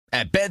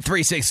At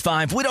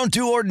Bet365, we don't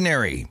do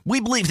ordinary. We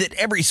believe that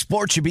every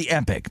sport should be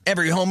epic.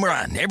 Every home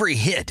run, every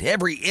hit,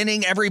 every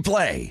inning, every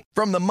play.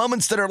 From the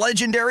moments that are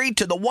legendary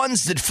to the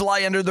ones that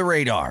fly under the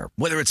radar.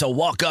 Whether it's a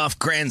walk-off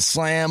grand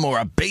slam or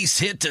a base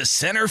hit to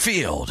center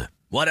field.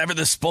 Whatever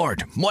the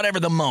sport, whatever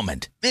the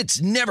moment.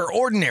 It's never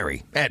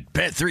ordinary at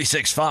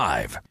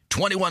Bet365.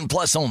 21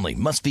 plus only.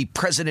 Must be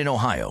present in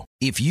Ohio.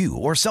 If you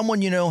or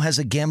someone you know has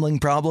a gambling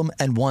problem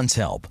and wants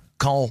help,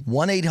 call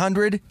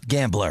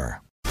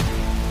 1-800-GAMBLER.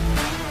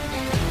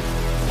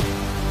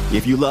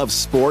 If you love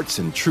sports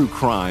and true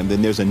crime,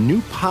 then there's a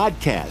new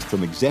podcast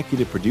from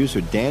executive producer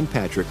Dan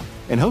Patrick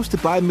and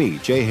hosted by me,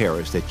 Jay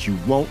Harris, that you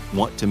won't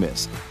want to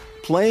miss.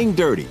 Playing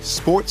Dirty: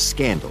 Sports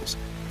Scandals.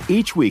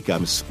 Each week,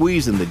 I'm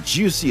squeezing the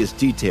juiciest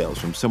details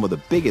from some of the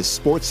biggest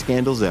sports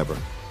scandals ever.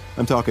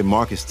 I'm talking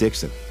Marcus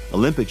Dixon,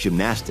 Olympic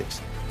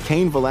gymnastics,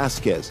 Cain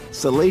Velasquez,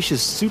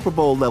 salacious Super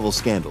Bowl-level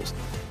scandals.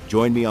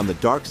 Join me on the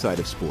dark side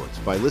of sports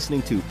by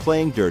listening to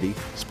Playing Dirty: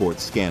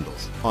 Sports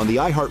Scandals on the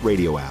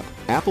iHeartRadio app,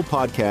 Apple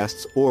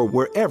Podcasts, or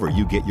wherever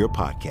you get your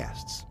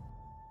podcasts.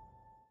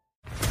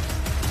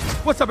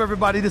 What's up,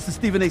 everybody? This is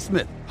Stephen A.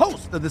 Smith,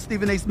 host of the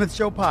Stephen A. Smith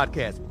Show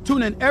podcast.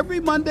 Tune in every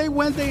Monday,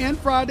 Wednesday, and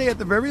Friday at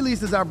the very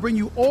least as I bring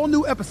you all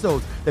new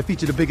episodes that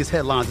feature the biggest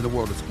headlines in the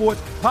world of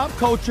sports, pop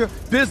culture,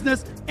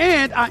 business,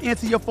 and I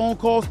answer your phone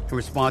calls and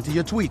respond to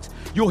your tweets.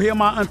 You'll hear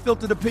my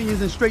unfiltered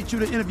opinions and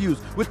straight-shooter interviews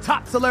with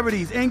top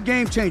celebrities and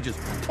game changers.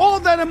 All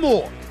that and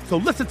more. So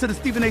listen to the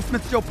Stephen A.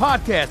 Smith Show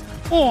podcast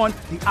on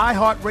the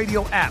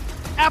iHeartRadio app,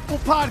 Apple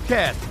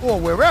Podcasts, or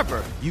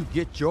wherever you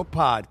get your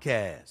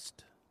podcast.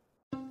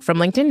 From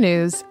LinkedIn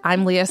News,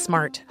 I'm Leah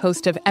Smart,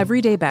 host of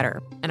Everyday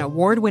Better, an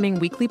award-winning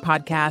weekly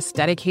podcast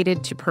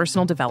dedicated to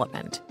personal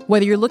development.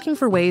 Whether you're looking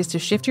for ways to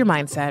shift your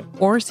mindset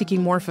or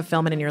seeking more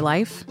fulfillment in your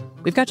life,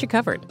 we've got you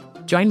covered.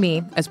 Join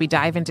me as we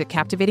dive into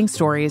captivating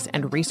stories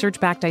and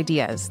research-backed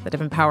ideas that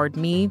have empowered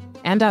me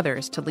and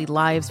others to lead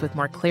lives with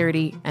more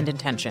clarity and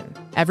intention.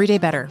 Everyday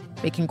Better,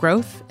 making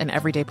growth an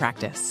everyday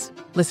practice.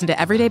 Listen to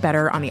Everyday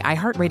Better on the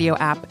iHeartRadio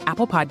app,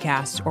 Apple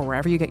Podcasts, or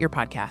wherever you get your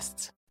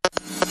podcasts.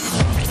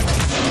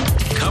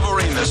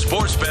 Covering the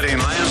sports betting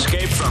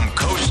landscape from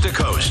coast to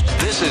coast.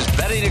 This is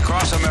Betting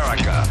Across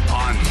America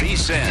on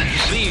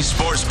VSiN, the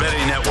Sports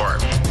Betting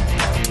Network.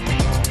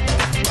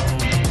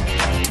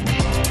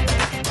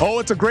 Oh,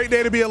 it's a great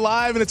day to be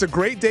alive, and it's a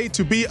great day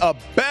to be a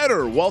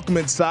better. Welcome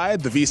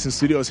inside the VSiN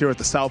studios here at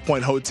the South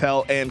Point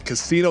Hotel and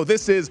Casino.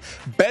 This is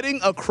Betting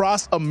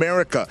Across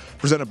America,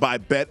 presented by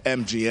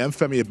BetMGM.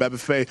 Femi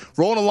Abebefe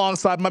rolling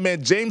alongside my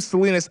man James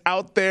Salinas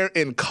out there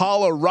in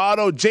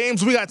Colorado.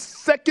 James, we got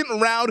second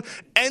round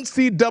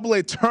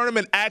NCAA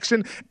tournament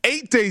action.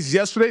 8 days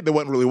yesterday. That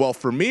went really well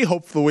for me.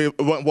 Hopefully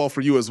it went well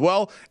for you as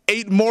well.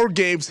 8 more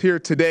games here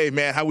today,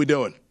 man. How we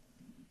doing?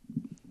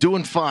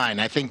 Doing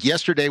fine. I think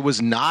yesterday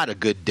was not a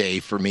good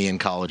day for me in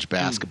college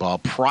basketball.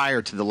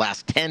 Prior to the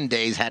last 10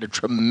 days, had a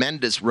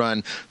tremendous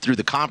run through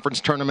the conference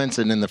tournaments,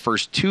 and in the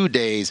first 2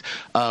 days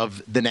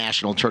of the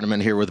national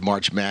tournament here with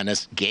March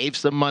Madness, gave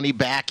some money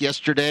back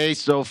yesterday.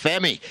 So,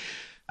 Femi,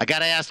 I got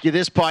to ask you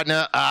this,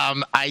 partner.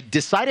 I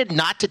decided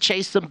not to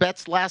chase some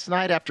bets last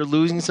night after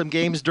losing some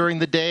games during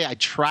the day. I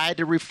tried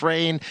to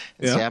refrain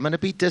and say I'm going to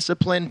be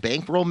disciplined,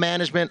 bankroll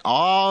management,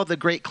 all the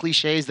great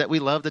cliches that we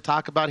love to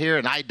talk about here,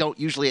 and I don't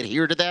usually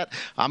adhere to that.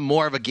 I'm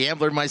more of a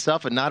gambler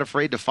myself and not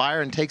afraid to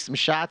fire and take some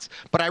shots,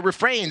 but I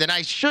refrained, and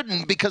I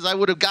shouldn't because I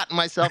would have gotten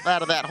myself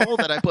out of that hole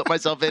that I put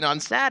myself in on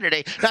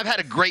Saturday. And I've had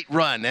a great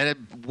run and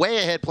a way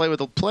ahead play with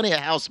plenty of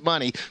house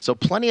money, so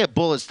plenty of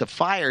bullets to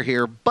fire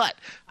here, but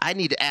I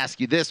need to ask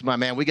you this, my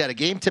man. We got a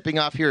game tipping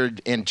off here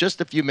in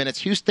just a few minutes.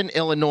 Houston,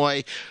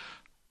 Illinois.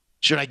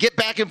 Should I get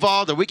back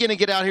involved? Are we going to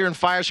get out here and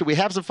fire? Should we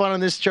have some fun on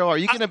this show? Are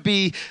you going to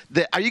be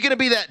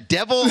that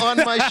devil on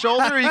my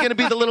shoulder? Are you going to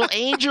be the little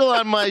angel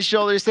on my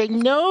shoulder saying,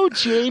 "No,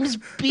 James,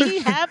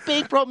 have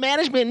bankroll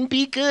management and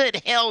be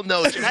good"? Hell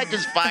no. Should I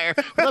just fire?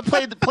 Well,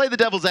 play the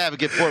devil's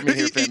advocate for me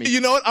here, Femi. You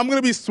know what? I'm going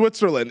to be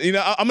Switzerland.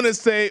 I'm going to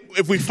say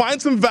if we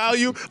find some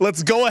value,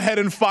 let's go ahead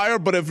and fire.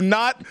 But if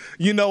not,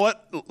 you know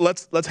what?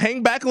 Let's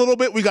hang back a little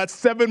bit. We got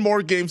 7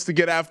 more games to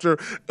get after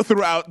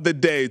throughout the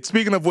day.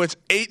 Speaking of which,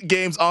 8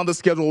 games on the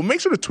schedule. Make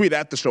sure to tweet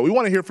at the show. We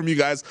want to hear from you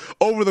guys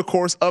over the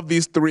course of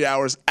these 3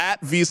 hours. At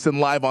VSiN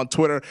Live on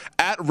Twitter.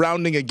 At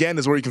Rounding Again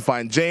is where you can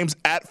find James.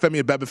 At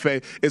Femi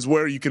Abebefe is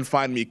where you can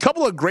find me. A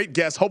couple of great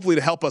guests, hopefully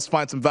to help us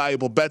find some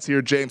valuable bets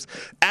here, James.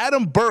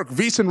 Adam Burke,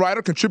 VSiN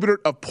writer,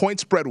 contributor of Point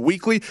Spread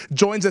Weekly,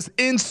 joins us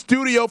in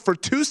studio for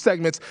 2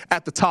 segments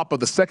at the top of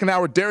the second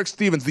hour. Derek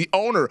Stevens, the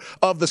owner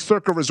of the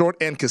Circa Resort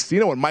and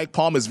Casino, and Mike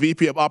Palm is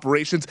VP of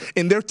Operations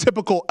in their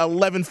typical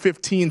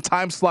 11:15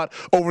 time slot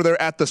over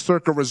there at the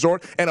Circa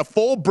Resort. And a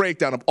full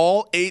breakdown of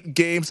all 8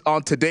 games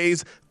on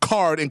today's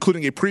card,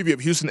 including a preview of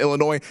Houston,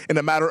 Illinois, in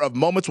a matter of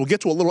moments. We'll get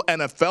to a little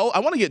NFL.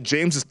 I want to get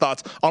James's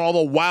thoughts on all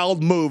the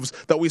wild moves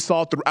that we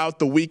saw throughout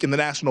the week in the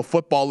National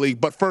Football League.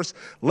 But first,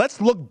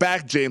 let's look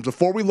back, James.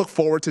 Before we look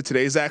forward to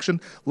today's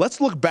action, let's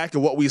look back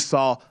at what we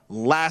saw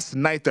last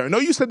night there. I know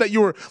you said that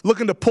you were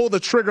looking to pull the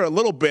trigger a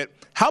little bit.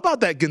 How about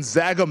that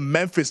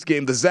Gonzaga-Memphis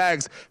game? The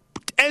Zags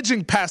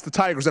edging past the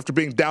Tigers after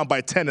being down by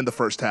 10 in the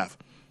first half.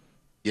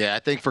 Yeah, I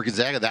think for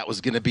Gonzaga, that was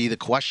going to be the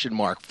question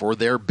mark for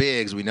their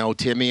bigs. We know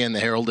Timmy and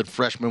the heralded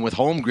freshman with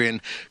Holmgren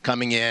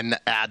coming in.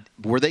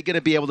 Were they going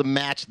to be able to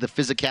match the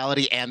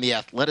physicality and the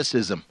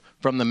athleticism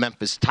from the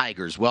Memphis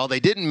Tigers? Well,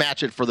 they didn't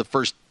match it for the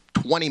first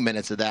 20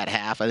 minutes of that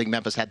half. I think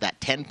Memphis had that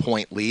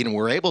 10-point lead and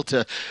were able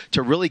to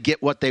really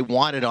get what they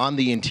wanted on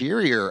the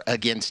interior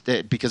against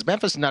it, because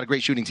Memphis is not a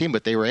great shooting team,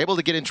 but they were able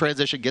to get in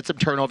transition, get some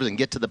turnovers, and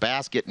get to the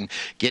basket and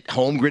get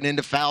Holmgren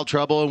into foul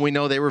trouble. And we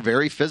know they were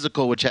very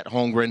physical with Chet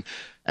Holmgren.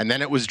 And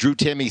then it was Drew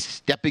Timme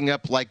stepping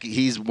up like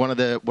he's one of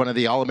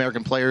the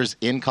All-American players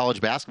in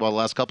college basketball the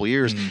last couple of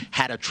years.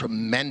 Had a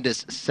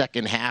tremendous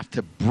second half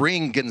to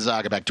bring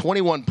Gonzaga back.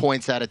 21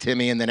 points out of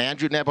Timme, and then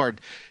Andrew Nembhard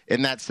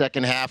in that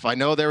second half. I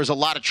know there was a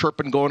lot of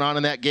chirping going on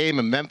in that game,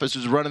 and Memphis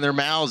was running their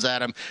mouths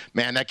at him.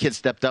 Man, that kid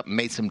stepped up and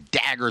made some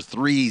dagger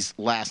threes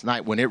last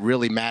night when it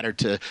really mattered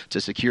to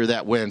secure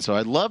that win. So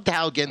I loved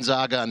how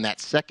Gonzaga in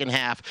that second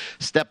half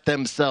stepped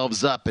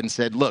themselves up and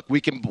said, look, we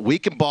can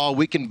ball,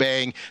 we can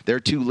bang. Their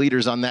two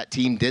leaders on that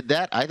team did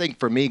that. I think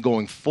for me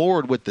going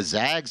forward with the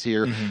Zags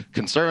here,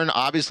 concern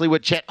obviously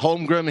with Chet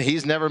Holmgren.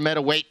 He's never met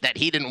a weight that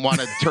he didn't want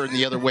to turn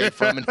the other way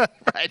from. And,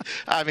 right?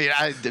 I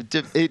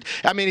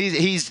mean,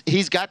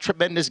 he's got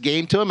tremendous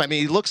game to him. I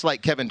mean, he looks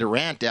like Kevin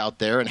Durant out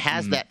there and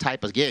has that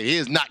type of game. He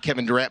is not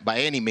Kevin Durant by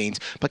any means,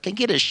 but can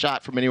get his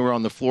shot from anywhere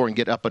on the floor and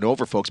get up and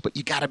over folks. But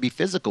you got to be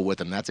physical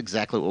with him. That's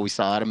exactly what we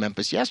saw out of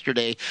Memphis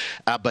yesterday.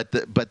 But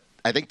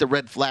I think the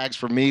red flags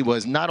for me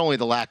was not only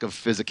the lack of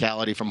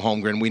physicality from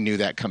Holmgren, we knew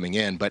that coming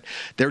in, but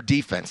their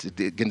defense.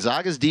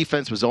 Gonzaga's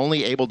defense was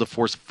only able to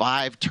force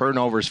 5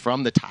 turnovers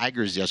from the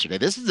Tigers yesterday.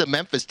 This is a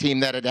Memphis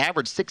team that had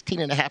averaged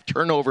 16.5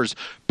 turnovers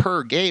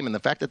per game, and the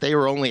fact that they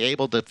were only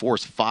able to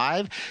force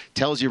 5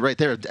 tells you right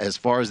there, as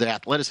far as the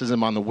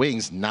athleticism on the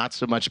wings, not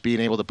so much being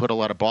able to put a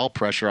lot of ball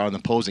pressure on the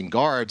opposing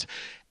guards.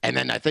 And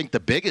then I think the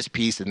biggest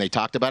piece, and they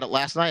talked about it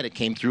last night, it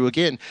came through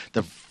again,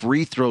 the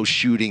free throw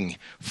shooting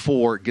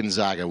for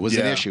Gonzaga was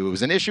an issue. It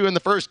was an issue in the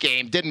first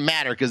game. Didn't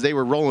matter because they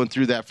were rolling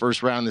through that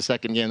first round, the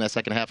second game, that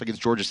second half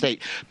against Georgia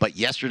State. But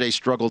yesterday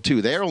struggled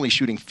too. They're only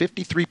shooting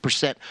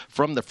 53%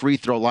 from the free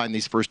throw line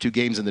these first 2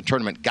 games in the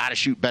tournament. Got to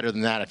shoot better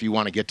than that if you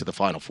want to get to the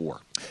Final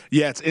Four.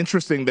 Yeah, it's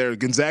interesting there.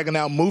 Gonzaga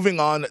now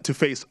moving on to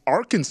face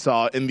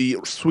Arkansas in the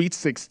Sweet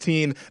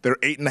 16. They're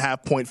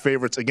 8.5-point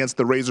favorites against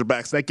the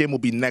Razorbacks. That game will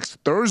be next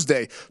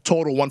Thursday.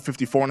 Total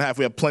 154.5.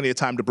 We have plenty of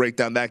time to break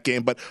down that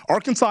game. But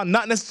Arkansas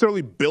not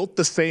necessarily built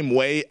the same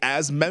way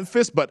as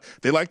Memphis, but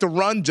they like to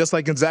run just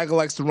like Gonzaga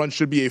likes to run.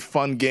 Should be a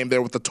fun game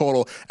there with the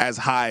total as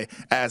high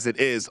as it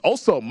is.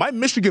 Also, my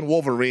Michigan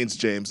Wolverines,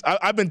 James.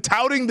 I've been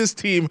touting this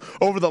team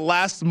over the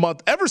last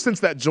month, ever since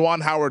that Juwan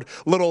Howard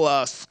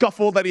little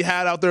scuffle that he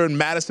had out there in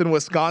Madison,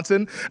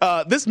 Wisconsin.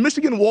 This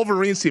Michigan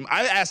Wolverines team,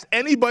 I asked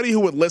anybody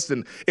who would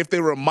listen if they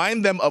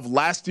remind them of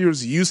last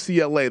year's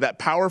UCLA, that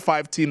Power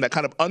 5 team that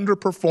kind of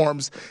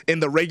underperforms in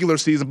the regular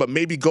season, but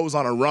maybe goes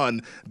on a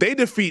run. They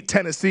defeat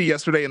Tennessee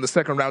yesterday in the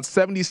second round,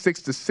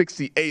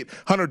 76-68.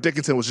 Hunter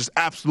Dickinson was just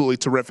absolutely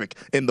terrific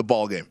in the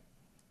ball game.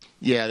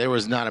 Yeah, there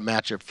was not a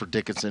matchup for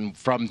Dickinson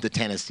from the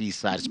Tennessee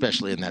side,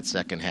 especially in that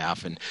second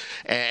half.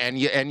 And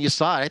you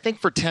saw it. I think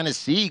for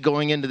Tennessee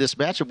going into this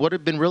matchup, what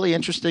had been really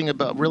interesting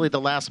about really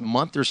the last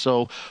month or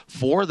so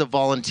for the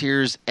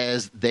Volunteers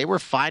as they were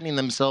finding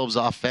themselves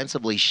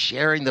offensively,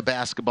 sharing the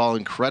basketball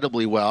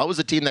incredibly well. It was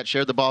a team that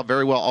shared the ball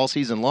very well all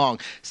season long.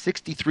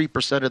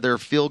 63% of their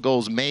field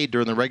goals made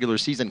during the regular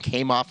season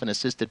came off an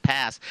assisted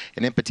pass.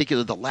 And in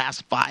particular, the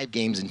last 5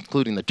 games,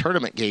 including the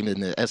tournament game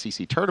and the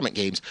SEC tournament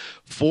games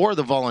for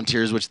the Volunteers,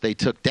 which they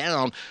took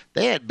down,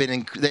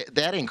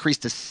 that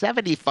increased to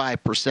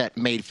 75%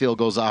 made field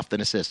goals off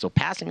than assists. So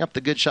passing up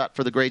the good shot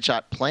for the great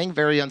shot, playing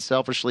very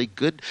unselfishly,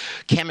 good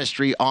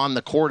chemistry on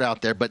the court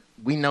out there. But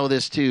we know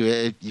this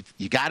too.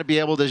 You got to be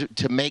able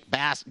to make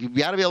you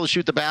got to be able to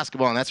shoot the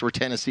basketball, and that's where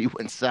Tennessee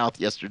went south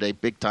yesterday,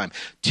 big time.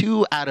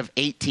 2 out of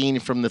 18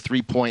 from the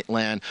 3-point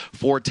land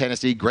for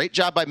Tennessee. Great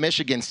job by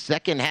Michigan.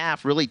 Second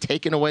half, really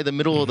taking away the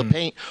middle of the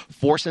paint,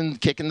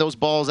 kicking those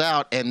balls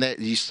out, and that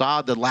you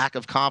saw the lack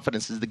of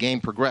confidence as the game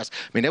progressed.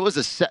 I mean, it was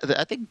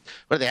I think,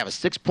 what did they have, a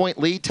 6-point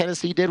lead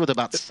Tennessee did with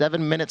about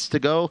 7 minutes to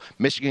go.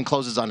 Michigan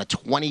closes on a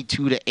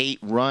 22-8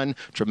 run.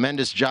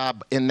 Tremendous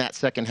job in that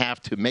second half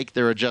to make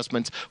their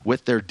adjustments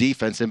with their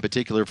defense, in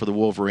particular for the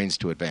Wolverines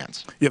to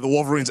advance. Yeah, the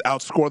Wolverines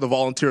outscore the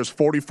Volunteers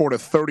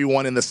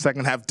 44-31 in the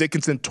second half.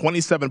 Dickinson,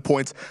 27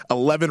 points,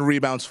 11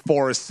 rebounds,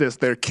 4 assists.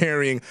 They're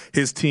carrying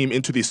his team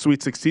into the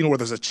Sweet 16, where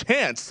there's a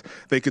chance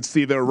they could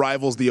see their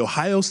rivals, the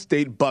Ohio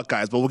State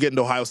Buckeyes. But we'll get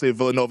into Ohio State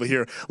Villanova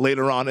here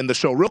later on in the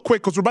show. Real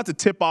quick, because we're about to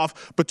tip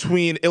off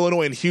between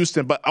Illinois and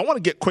Houston, but I want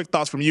to get quick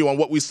thoughts from you on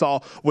what we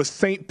saw with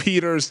St.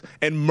 Peter's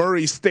and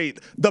Murray State.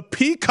 The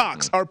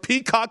Peacocks are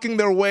peacocking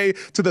their way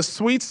to the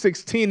Sweet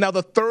 16, now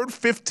the third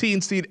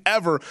 15 seed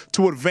ever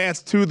to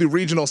advance to the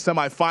regional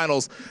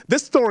semifinals.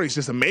 This story is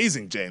just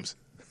amazing, James.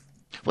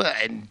 Well,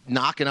 and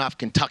knocking off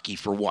Kentucky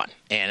for one.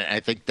 And I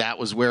think that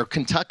was where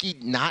Kentucky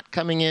not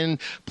coming in,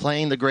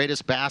 playing the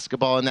greatest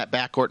basketball in that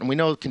backcourt. And we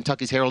know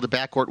Kentucky's heralded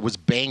backcourt was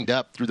banged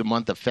up through the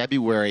month of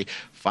February,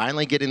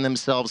 finally getting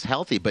themselves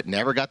healthy, but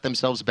never got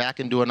themselves back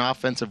into an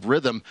offensive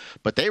rhythm.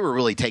 But they were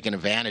really taken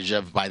advantage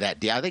of by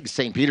that. I think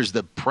St. Peter's,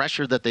 the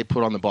pressure that they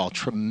put on the ball,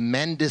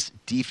 tremendous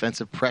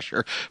defensive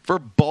pressure for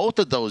both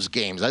of those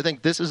games. I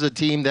think this is a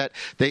team that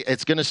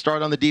it's going to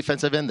start on the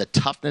defensive end, the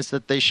toughness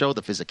that they show,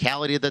 the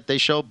physicality that they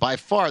show. By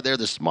far, they're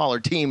the smaller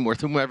team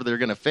with whomever they're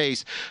going to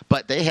face,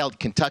 but they held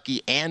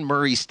Kentucky and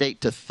Murray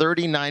State to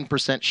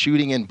 39%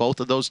 shooting in both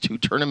of those two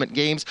tournament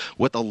games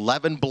with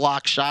 11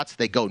 block shots.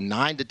 They go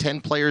 9 to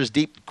 10 players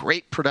deep.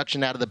 Great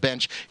production out of the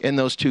bench in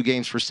those two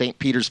games for St.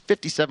 Peter's.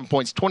 57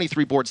 points,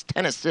 23 boards,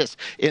 10 assists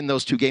in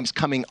those two games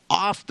coming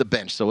off the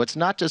bench. So it's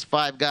not just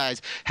 5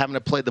 guys having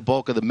to play the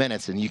bulk of the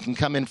minutes, and you can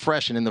come in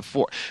fresh, and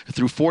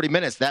through 40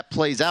 minutes, that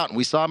plays out. And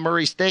we saw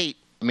Murray State.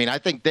 I mean, I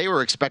think they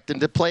were expecting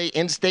to play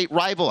in-state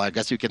rival. I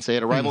guess you can say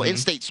it, a rival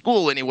in-state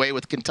school anyway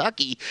with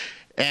Kentucky.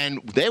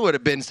 And they would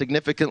have been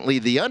significantly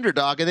the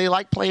underdog, and they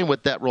like playing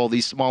with that role,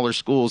 these smaller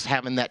schools,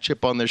 having that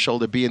chip on their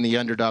shoulder, being the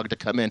underdog to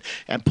come in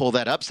and pull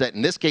that upset.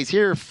 In this case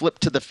here, flip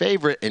to the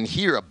favorite, and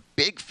here a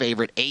big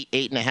favorite,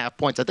 8.5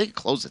 points. I think it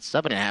closed at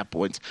 7.5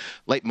 points.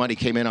 Late money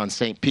came in on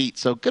St. Pete.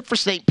 So good for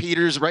St.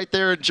 Peter's right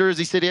there in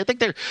Jersey City. I think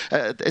they're,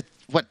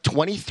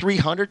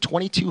 2,300,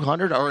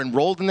 2,200 are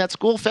enrolled in that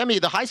school. Femi,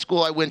 the high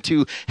school I went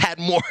to, had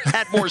more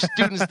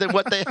students than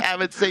what they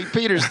have at St.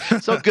 Peter's.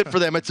 So good for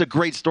them. It's a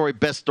great story,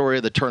 best story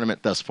of the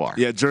tournament thus far.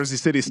 Yeah, Jersey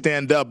City,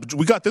 stand up.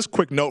 We got this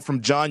quick note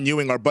from John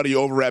Ewing, our buddy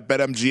over at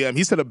BetMGM.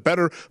 He said a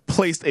bettor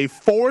placed a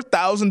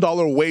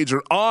 $4,000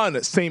 wager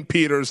on St.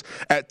 Peter's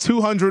at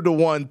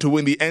 200-1 to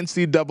win the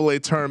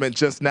NCAA tournament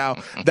just now.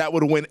 That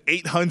would win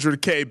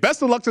 $800K.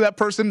 Best of luck to that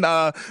person.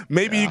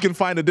 Maybe you can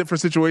find a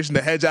different situation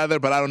to hedge out of there,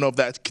 but I don't know if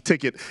that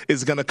ticket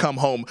is going to come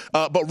home.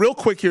 But real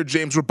quick here,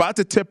 James, we're about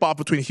to tip off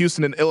between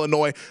Houston and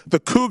Illinois. The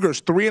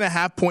Cougars,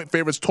 3.5-point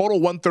favorites, total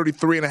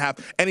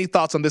 133.5. Any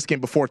thoughts on this game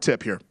before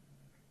tip here?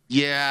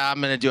 Yeah,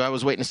 I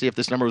was waiting to see if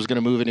this number was going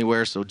to move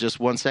anywhere, so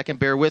just 1 second.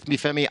 Bear with me,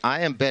 Femi.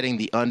 I am betting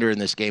the under in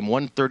this game,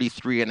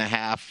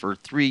 133.5 for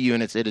 3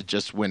 units. It had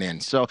just went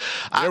in. So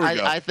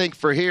I think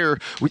for here,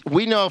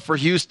 we know for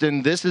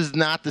Houston, this is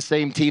not the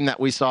same team that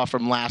we saw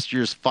from last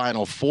year's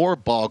Final Four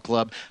ball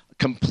club.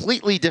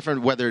 Completely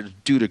different, whether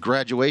due to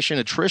graduation,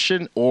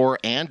 attrition, or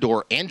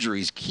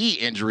injuries, key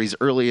injuries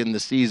early in the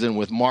season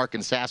with Mark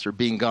and Sasser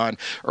being gone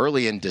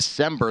early in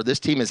December.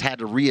 This team has had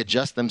to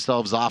readjust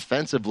themselves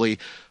offensively.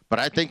 But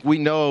I think we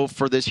know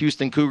for this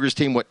Houston Cougars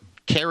team what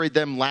carried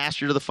them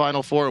last year to the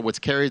Final Four, what's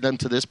carried them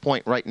to this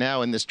point right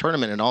now in this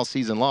tournament and all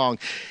season long,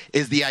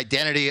 is the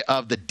identity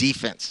of the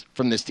defense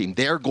from this team.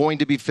 They're going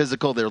to be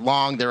physical. They're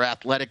long. They're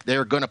athletic.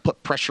 They're going to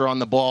put pressure on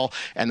the ball.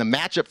 And the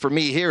matchup for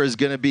me here is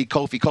going to be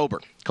Kofi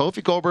Cockburn.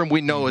 Kofi Cockburn,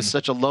 we know, is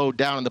such a load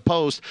down in the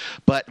post,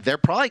 but they're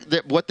probably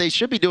what they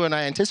should be doing.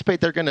 I anticipate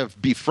they're going to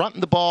be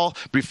fronting the ball,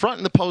 be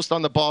fronting the post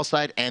on the ball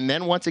side, and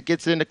then once it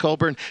gets into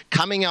Cockburn,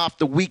 coming off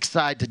the weak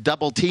side to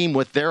double team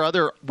with their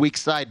other weak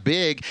side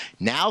big.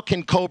 Now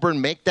can Cockburn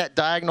make that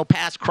diagonal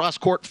pass cross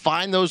court,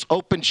 find those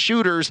open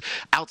shooters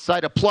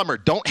outside of Plummer?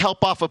 Don't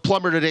help off of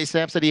Plummer today,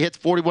 Samson. He hits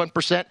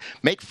 41%.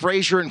 Make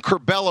Frazier and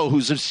Curbelo,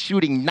 who's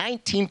shooting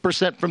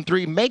 19% from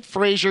 3. Make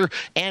Frazier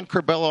and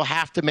Curbelo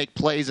have to make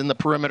plays in the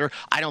perimeter.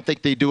 I don't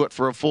think they do it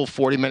for a full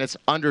 40 minutes.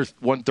 Under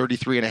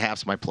 133.5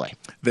 is my play.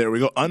 There we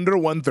go. Under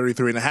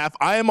 133.5.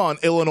 I am on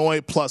Illinois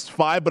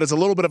 +5, but it's a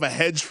little bit of a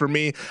hedge for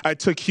me. I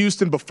took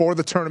Houston before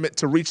the tournament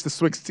to reach the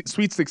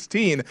Sweet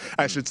 16,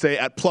 I should say,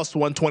 at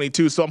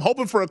 +122. So I'm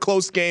hoping for a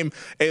close game,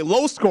 a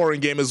low-scoring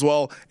game as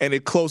well, and a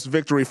close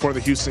victory for the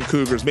Houston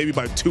Cougars, maybe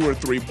by 2 or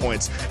 3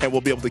 points, and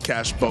we'll be able to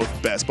cash both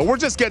bets. But we're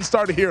just getting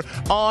started here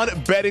on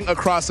Betting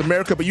Across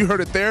America. But you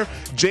heard it there.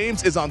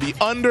 James is on the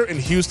under in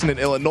Houston and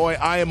Illinois.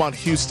 I am on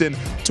Houston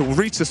to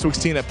reach the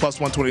 16 at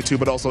 +122,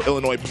 but also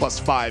Illinois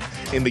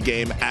 +5 in the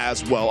game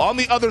as well. On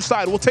the other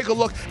side, we'll take a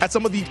look at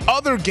some of the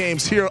other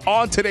games here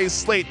on today's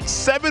slate.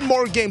 7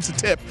 more games to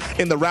tip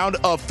in the round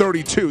of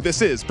 32.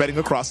 This is Betting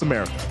Across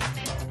America.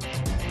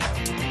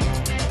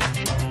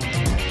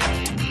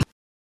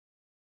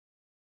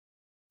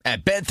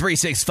 At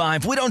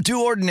Bet365, we don't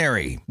do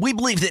ordinary. We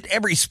believe that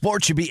every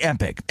sport should be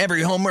epic.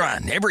 Every home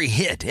run, every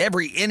hit,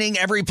 every inning,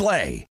 every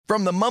play.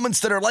 From the moments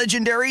that are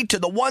legendary to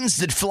the ones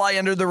that fly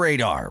under the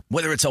radar.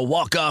 Whether it's a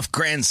walk-off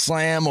grand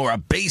slam or a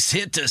base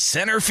hit to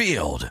center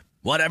field.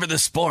 Whatever the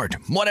sport,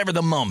 whatever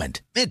the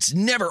moment. It's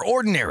never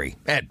ordinary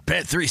at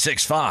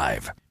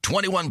Bet365.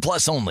 21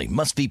 plus only.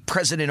 Must be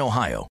present in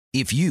Ohio.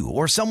 If you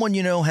or someone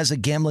you know has a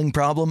gambling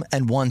problem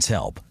and wants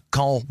help,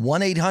 call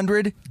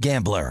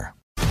 1-800-GAMBLER.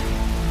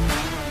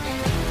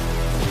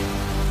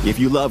 If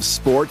you love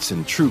sports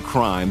and true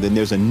crime, then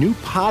there's a new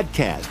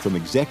podcast from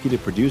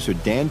executive producer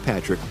Dan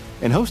Patrick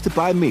and hosted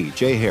by me,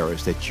 Jay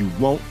Harris, that you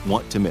won't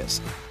want to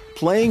miss.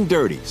 Playing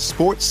Dirty: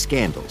 Sports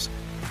Scandals.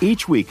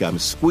 Each week, I'm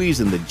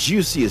squeezing the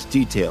juiciest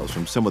details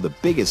from some of the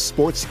biggest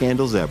sports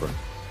scandals ever.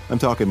 I'm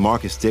talking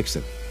Marcus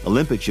Dixon,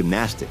 Olympic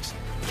gymnastics,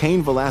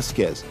 Cain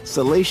Velasquez,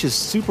 salacious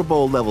Super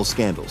Bowl-level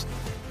scandals.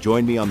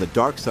 Join me on the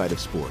dark side of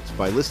sports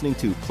by listening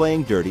to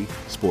Playing Dirty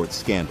Sports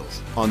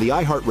Scandals on the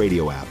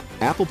iHeartRadio app,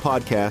 Apple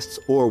Podcasts,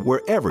 or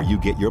wherever you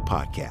get your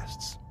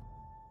podcasts.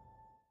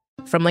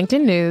 From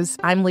LinkedIn News,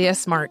 I'm Leah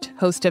Smart,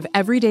 host of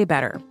Everyday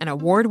Better, an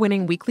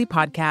award-winning weekly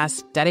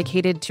podcast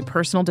dedicated to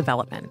personal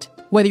development.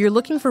 Whether you're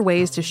looking for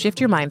ways to shift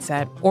your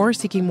mindset or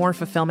seeking more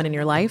fulfillment in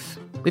your life,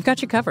 we've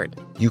got you covered.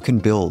 You can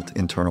build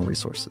internal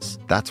resources.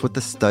 That's what the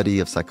study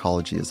of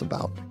psychology is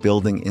about,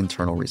 building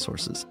internal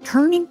resources.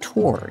 Turning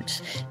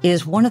towards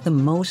is one of the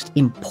most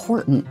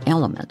important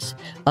elements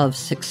of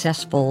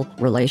successful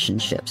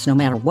relationships, no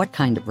matter what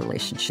kind of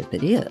relationship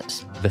it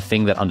is. The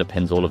thing that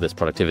underpins all of this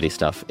productivity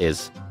stuff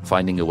is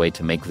finding a way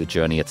to make the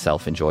journey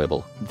itself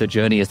enjoyable. The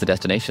journey is the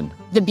destination.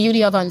 The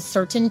beauty of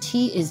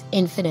uncertainty is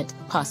infinite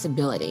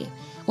possibility.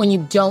 When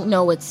you don't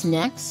know what's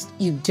next,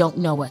 you don't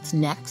know what's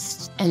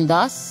next. And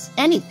thus,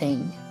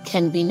 anything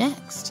can be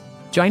next.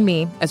 Join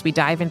me as we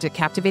dive into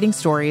captivating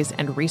stories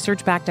and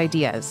research-backed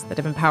ideas that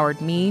have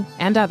empowered me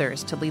and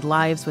others to lead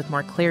lives with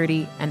more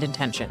clarity and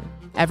intention.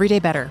 Everyday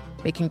Better,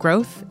 making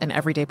growth an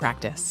everyday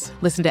practice.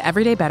 Listen to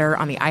Everyday Better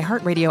on the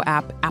iHeartRadio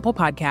app, Apple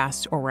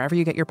Podcasts, or wherever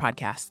you get your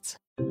podcasts.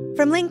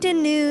 From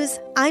LinkedIn News,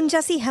 I'm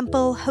Jessie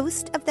Hempel,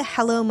 host of the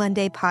Hello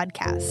Monday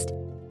podcast.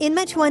 In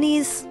my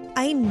 20s,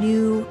 I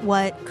knew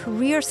what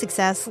career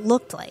success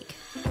looked like.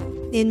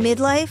 In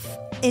midlife,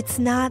 it's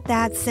not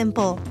that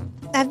simple.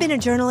 I've been a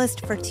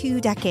journalist for 2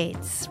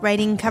 decades,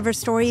 writing cover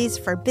stories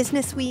for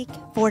Business Week,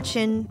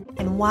 Fortune,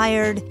 and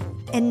Wired.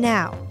 And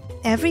now,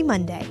 every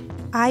Monday,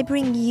 I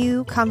bring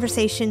you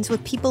conversations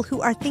with people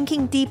who are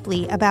thinking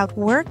deeply about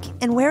work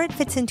and where it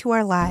fits into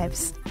our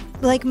lives.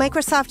 Like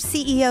Microsoft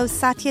CEO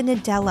Satya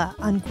Nadella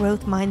on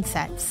growth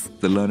mindsets.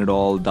 The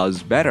learn-it-all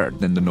does better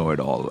than the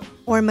know-it-all.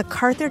 Or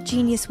MacArthur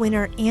Genius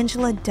winner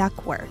Angela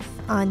Duckworth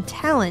on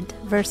talent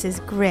versus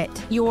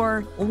grit.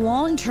 Your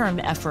long-term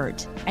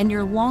effort and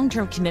your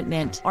long-term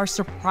commitment are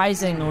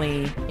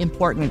surprisingly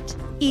important.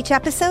 Each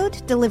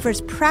episode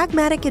delivers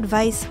pragmatic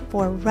advice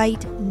for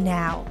right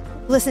now.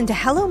 Listen to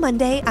Hello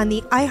Monday on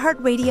the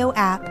iHeartRadio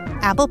app,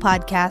 Apple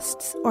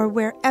Podcasts, or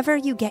wherever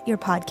you get your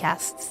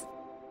podcasts.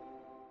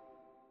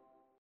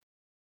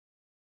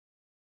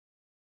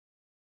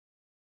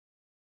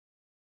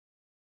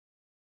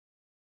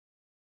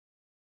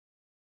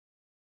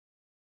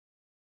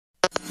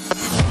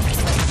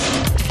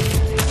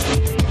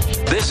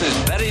 This is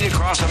Betting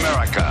Across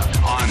America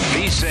on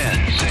VSiN,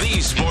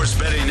 the Sports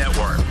Betting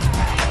Network.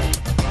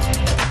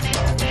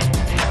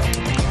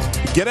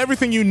 Get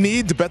everything you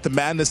need to bet the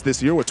madness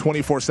this year with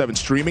 24/7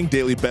 streaming,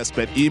 daily best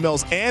bet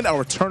emails, and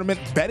our tournament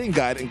betting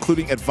guide,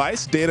 including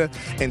advice, data,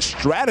 and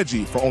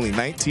strategy for only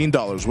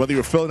 $19. Whether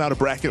you're filling out a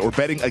bracket or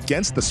betting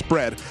against the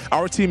spread,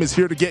 our team is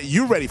here to get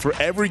you ready for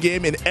every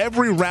game in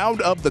every round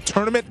of the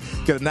tournament.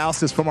 Get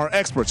analysis from our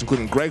experts,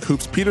 including Greg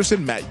Hoops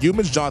Peterson, Matt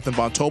Humans, Jonathan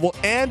Von Tobel,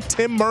 and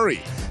Tim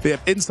Murray. They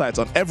have insights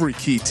on every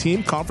key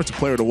team, conference, and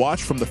player to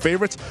watch, from the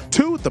favorites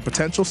to the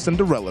potential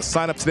Cinderellas.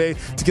 Sign up today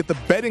to get the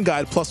betting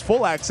guide plus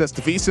full access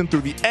to VSiN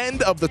through the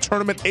end of the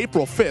tournament,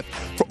 April 5th,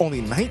 for only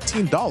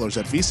 $19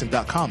 at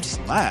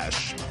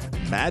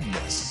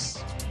VSiN.com/madness.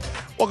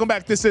 Welcome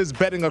back. This is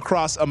Betting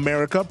Across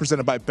America,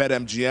 presented by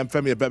BetMGM.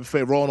 Femi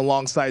Abebefe rolling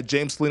alongside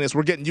James Salinas.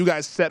 We're getting you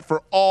guys set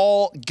for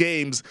all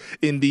games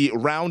in the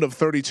round of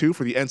 32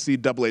 for the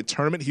NCAA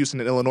tournament. Houston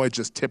and Illinois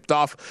just tipped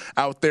off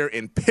out there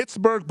in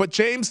Pittsburgh. But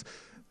James,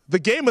 the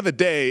game of the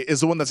day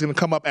is the one that's going to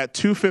come up at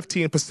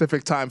 2:15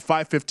 Pacific time,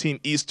 5:15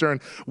 Eastern.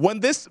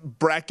 When this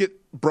bracket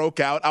broke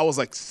out, I was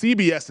like,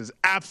 CBS is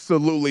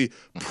absolutely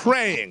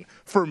praying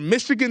for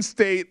Michigan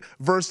State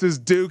versus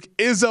Duke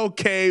is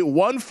okay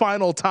one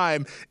final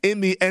time in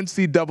the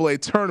NCAA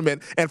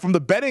tournament. And from the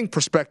betting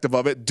perspective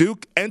of it,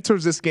 Duke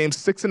enters this game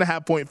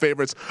 6.5-point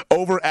favorites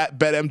over at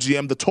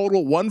BetMGM. The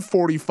total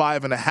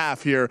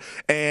 145.5 here.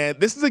 And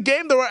this is a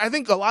game that I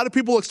think a lot of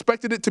people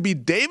expected it to be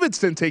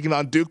Davidson taking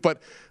on Duke.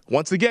 But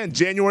once again,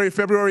 January,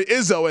 February,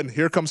 Izzo, and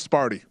here comes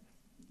Sparty.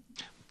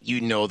 You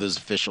know those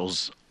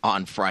officials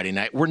on Friday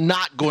night. We're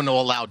not going to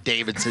allow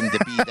Davidson to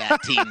be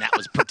that team that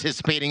was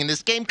participating in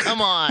this game.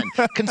 Come on.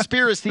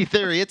 Conspiracy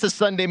theory. It's a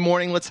Sunday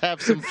morning. Let's have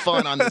some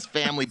fun on this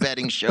family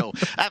betting show.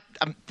 I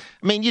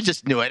mean, you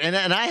just knew it. And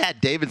I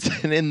had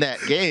Davidson in that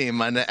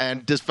game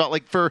and just felt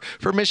like for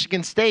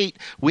Michigan State,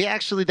 they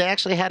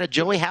actually had a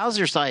Joey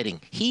Hauser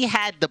sighting. He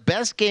had the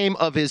best game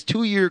of his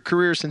 2-year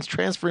career since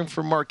transferring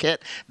from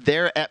Marquette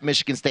there at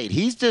Michigan State.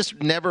 He's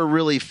just never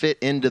really fit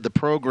into the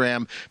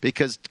program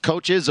because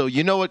Coach Izzo,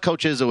 you know what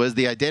Coach Izzo is,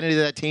 the identity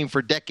of that team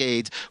for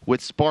decades with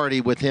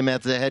Sparty, with him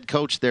as the head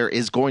coach there,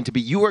 is going to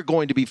be, you are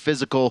going to be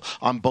physical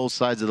on both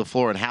sides of the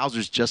floor, and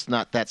Hauser's just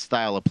not that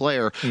style of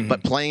player. Mm-hmm.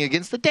 But playing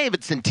against the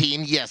Davidson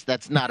team, yes,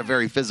 that's not a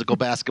very physical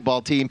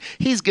basketball team.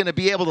 He's going to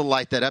be able to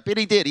light that up, and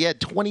he did. He had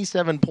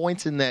 27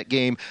 points in that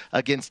game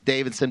against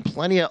Davidson,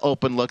 plenty of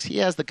open looks. He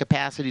has the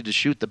capacity to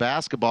shoot the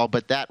basketball,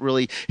 but that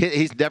really,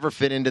 he's never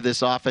fit into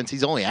this offense.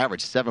 He's only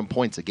averaged 7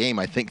 points a game,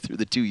 I think, through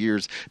the 2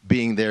 years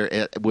being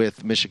there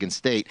with Michigan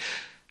State.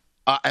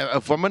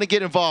 If I'm going to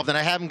get involved, and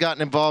I haven't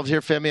gotten involved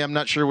here, Femi, I'm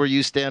not sure where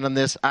you stand on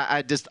this.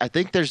 I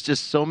think there's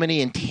just so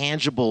many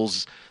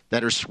intangibles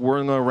that are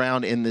swirling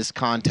around in this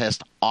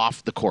contest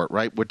off the court,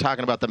 right? We're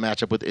talking about the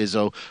matchup with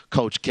Izzo,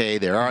 Coach K.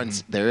 They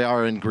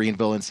are in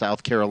Greenville in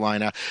South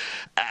Carolina.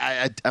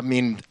 I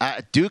mean,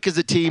 Duke is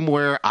a team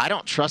where I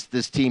don't trust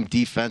this team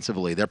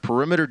defensively. Their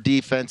perimeter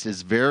defense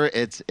is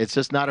it's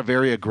just not a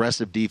very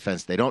aggressive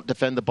defense. They don't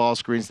defend the ball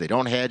screens. They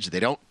don't hedge.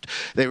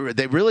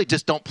 They really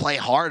just don't play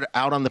hard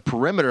out on the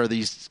perimeter.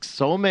 These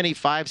so many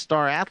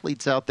 5-star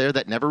athletes out there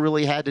that never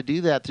really had to do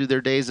that through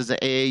their days as an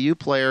AAU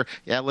player.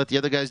 Yeah, let the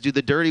other guys do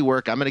the dirty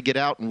work. I'm going to get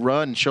out and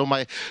run and show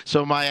my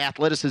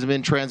athleticism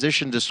in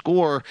transition to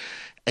score.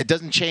 It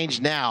doesn't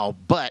change now,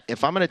 but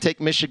if I'm going to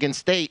take Michigan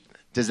State,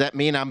 does that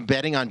mean I'm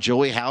betting on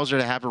Joey Hauser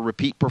to have a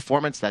repeat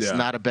performance? That's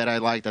not a bet I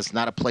like. That's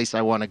not a place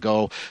I want to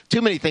go.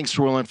 Too many things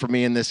swirling for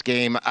me in this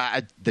game.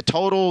 The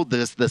total,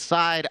 the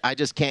side, I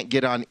just can't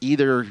get on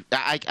either.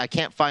 I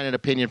can't find an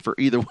opinion for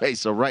either way.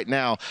 So right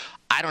now,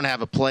 I don't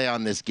have a play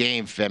on this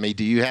game, Femi.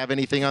 Do you have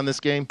anything on this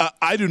game?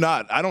 I do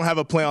not. I don't have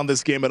a play on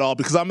this game at all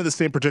because I'm in the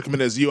same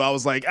predicament as you. I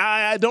was like,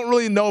 I don't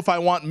really know if I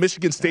want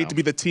Michigan State to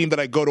be the team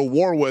that I go to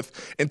war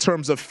with in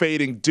terms of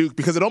fading Duke,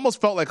 because it almost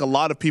felt like a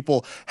lot of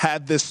people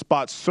had this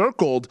spot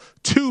circled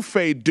to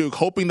fade Duke,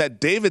 hoping that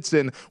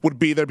Davidson would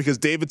be there because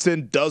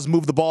Davidson does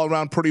move the ball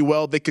around pretty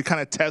well. They could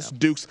kind of test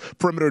Duke's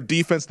perimeter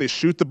defense. They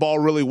shoot the ball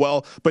really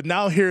well. But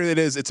now here it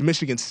is. It's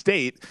Michigan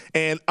State,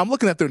 and I'm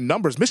looking at their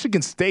numbers.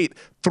 Michigan State,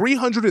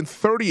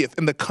 330th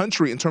in the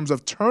country in terms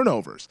of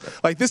turnovers.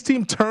 Like, this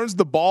team turns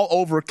the ball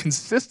over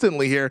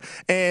consistently here,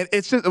 and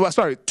it's just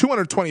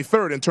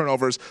 223rd in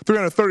turnovers,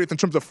 330th in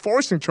terms of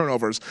forcing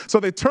turnovers. So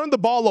they turn the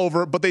ball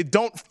over, but they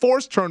don't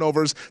force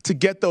turnovers to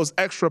get those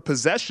extra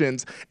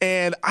possessions.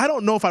 And I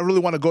don't know if I really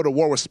want to go to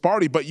war with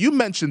Sparty, but you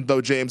mentioned,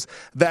 though, James,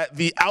 that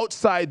the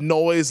outside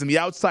noise and the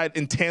outside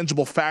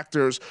intangible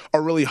factors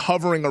are really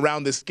hovering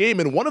around this game,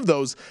 and one of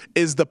those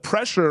is the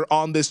pressure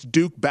on this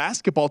Duke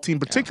basketball team,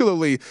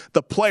 particularly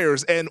the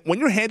players. And when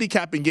you're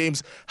handicapping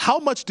games, how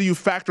much do you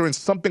factor in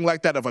something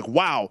like that of like,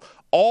 wow,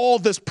 all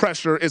this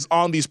pressure is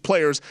on these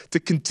players to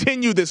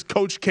continue this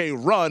Coach K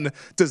run?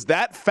 Does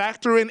that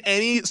factor in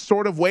any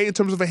sort of way in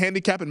terms of a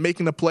handicap and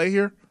making a play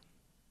here?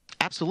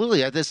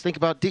 Absolutely. I just think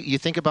about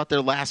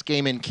their last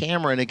game in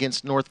Cameron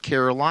against North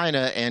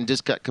Carolina and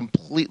just got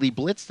completely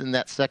blitzed in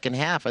that second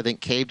half. I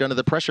think caved under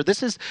the pressure.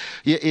 This is,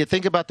 you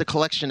think about the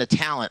collection of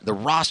talent. The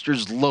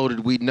roster's loaded.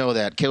 We know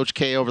that. Coach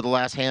K over the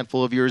last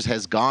handful of years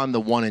has gone the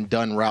one and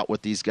done route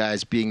with these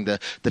guys being the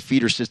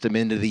feeder system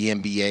into the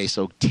NBA.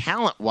 So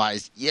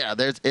talent-wise, yeah,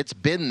 it's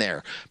been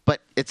there.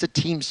 But it's a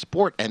team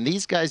sport, and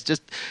these guys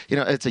just,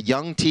 it's a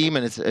young team,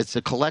 and it's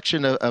a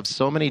collection of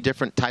so many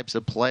different types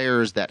of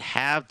players that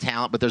have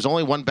talent, but there's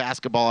only one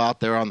basketball out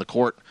there on the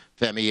court,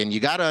 Femi, and you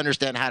got to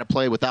understand how to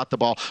play without the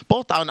ball,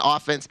 both on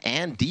offense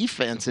and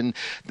defense. And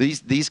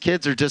these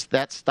kids are just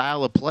that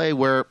style of play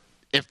where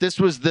if this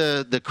was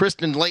the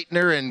Kristen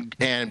Leitner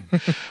and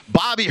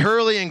Bobby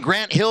Hurley and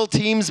Grant Hill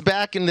teams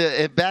back in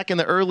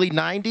the early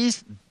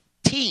 90s,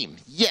 team,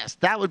 yes,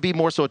 that would be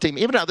more so a team.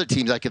 Even other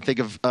teams I can think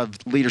of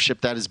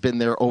leadership that has been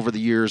there over the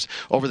years,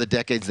 over the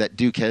decades that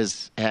Duke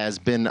has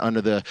been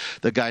under the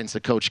guidance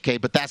of Coach K,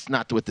 but that's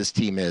not what this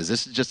team is.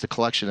 This is just a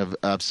collection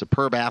of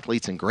superb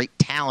athletes and great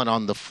talent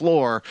on the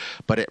floor,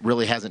 but it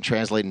really hasn't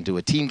translated into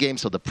a team game.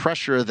 So the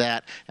pressure of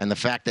that and the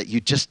fact that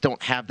you just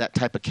don't have that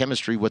type of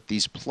chemistry with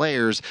these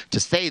players to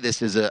say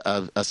this is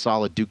a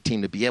solid Duke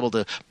team, to be able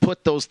to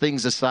put those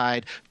things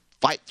aside,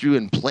 fight through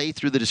and play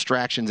through the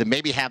distractions, and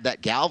maybe have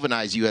that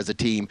galvanize you as a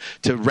team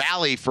to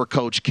rally for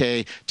Coach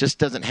K, just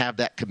doesn't have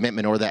that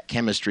commitment or that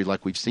chemistry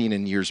like we've seen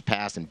in years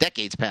past and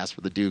decades past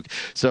for the Duke.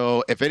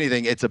 So if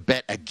anything, it's a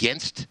bet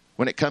against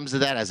when it comes to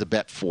that as a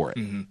bet for it.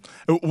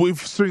 Mm-hmm. We've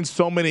seen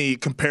so many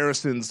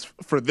comparisons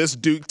for this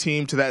Duke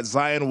team to that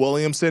Zion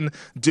Williamson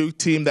Duke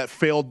team that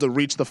failed to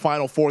reach the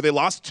Final Four. They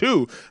lost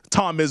to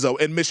Tom Izzo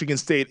and Michigan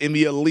State in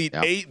the Elite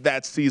Eight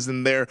that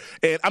season there.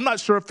 And I'm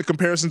not sure if the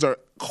comparisons are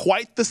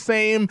quite the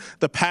same.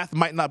 The path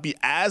might not be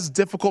as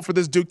difficult for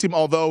this Duke team,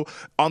 although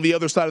on the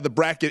other side of the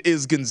bracket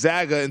is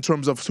Gonzaga in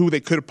terms of who they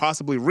could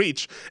possibly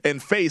reach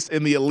and face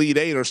in the Elite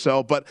Eight or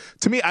so. But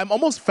to me, I'm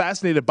almost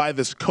fascinated by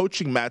this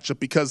coaching matchup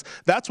because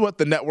that's what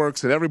the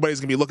networks and everybody's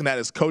going to be looking at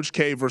is Coach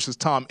K versus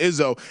Tom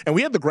Izzo. And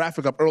we had the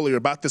graphic up earlier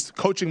about this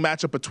coaching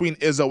matchup between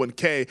Izzo and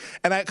K.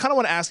 And I kind of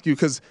want to ask you,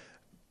 because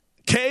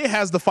K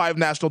has the 5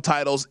 national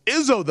titles.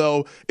 Izzo,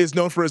 though, is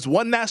known for his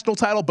 1 national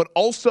title, but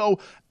also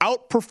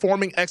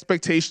outperforming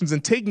expectations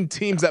and taking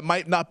teams that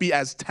might not be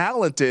as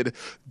talented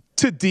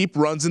to deep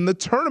runs in the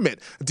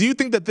tournament. Do you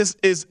think that this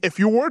is, if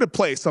you were to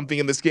play something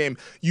in this game,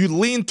 you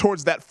lean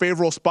towards that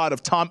favorable spot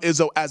of Tom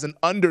Izzo as an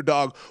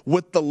underdog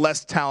with the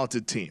less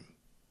talented team?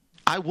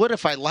 I would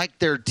if I liked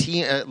their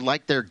team,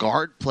 like their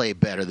guard play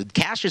better. The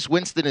Cassius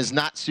Winston is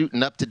not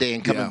suiting up today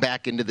and coming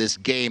back into this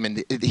game,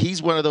 and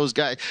he's one of those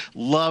guys.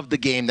 Loved the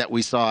game that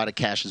we saw out of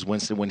Cassius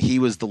Winston when he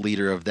was the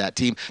leader of that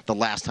team. The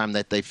last time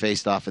that they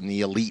faced off in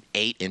the Elite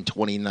Eight in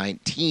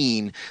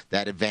 2019,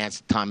 that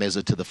advanced Tom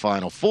Izzo to the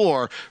Final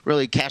Four.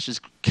 Really, Cassius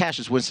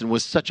Winston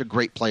was such a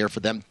great player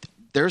for them.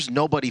 There's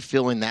nobody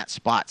filling that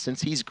spot.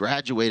 Since he's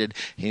graduated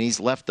and he's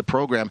left the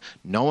program,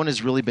 no one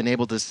has really been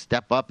able to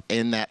step up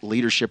in that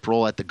leadership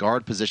role at the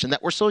guard position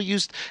that we're so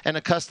used and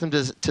accustomed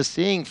to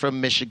seeing from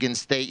Michigan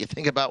State. You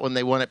think about when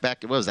they won it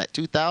back, what was that,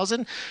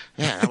 2000?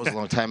 Yeah, that was a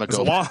long time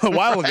ago. It was a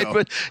while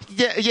ago.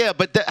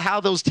 But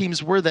how those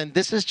teams were then,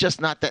 this is just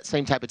not that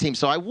same type of team.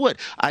 So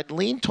I'd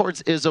lean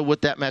towards Izzo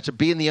with that matchup,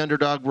 being the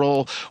underdog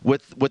role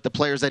with the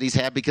players that he's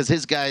had, because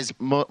his guys,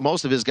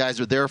 most of his guys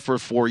are there for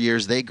 4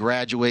 years. They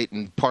graduate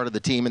and part of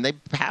the team, and they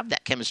have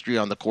that chemistry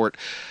on the court.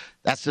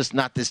 That's just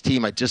not this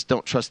team. I just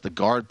don't trust the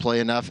guard play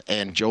enough,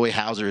 and Joey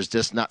Hauser is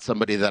just not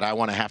somebody that I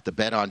want to have to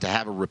bet on to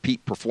have a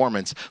repeat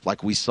performance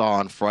like we saw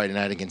on Friday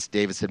night against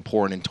Davidson,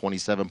 pouring in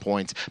 27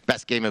 points.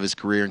 Best game of his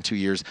career in 2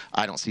 years.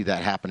 I don't see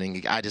that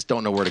happening. I just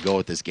don't know where to go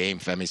with this game,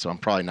 Femi, so I'm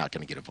probably not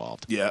going to get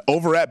involved. Yeah,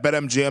 over at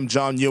BetMGM,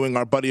 John Ewing,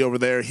 our buddy over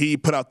there, he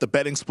put out the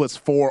betting splits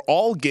for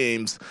all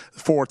games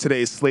for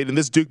today's slate. And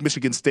this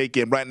Duke-Michigan State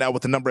game right now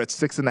with the number at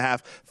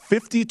 6.5,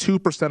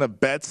 52% of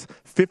bets,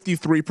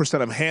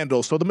 53% of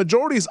handle. So the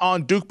majority is on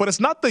Duke, but it's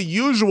not the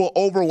usual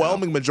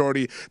overwhelming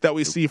majority that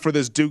we see for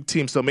this Duke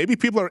team. So maybe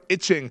people are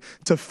itching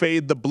to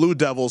fade the Blue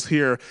Devils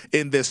here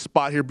in this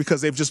spot here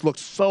because they've just looked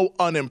so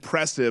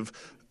unimpressive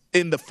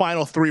in the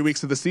final 3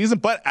 weeks of the season.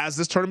 But as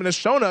this tournament has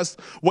shown us,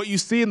 what you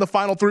see in the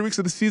final 3 weeks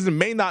of the season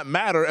may not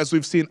matter, as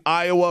we've seen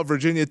Iowa,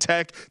 Virginia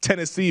Tech,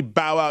 Tennessee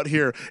bow out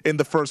here in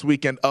the first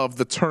weekend of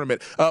the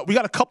tournament. We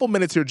got a couple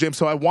minutes here, Jim,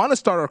 so I want to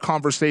start our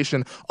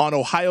conversation on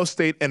Ohio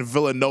State and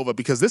Villanova,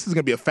 because this is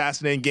going to be a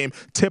fascinating game.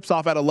 Tips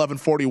off at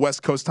 11:40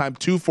 West Coast time,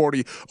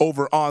 2:40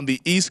 over on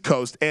the East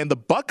Coast. And the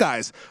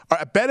Buckeyes are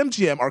at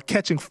BetMGM are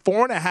catching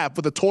 4.5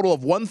 with a total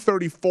of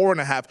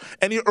 134.5.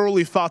 Any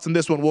early thoughts on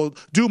this one? We'll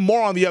do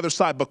more on the other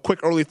side, but quick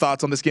early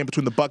thoughts on this game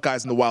between the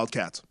Buckeyes and the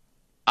Wildcats.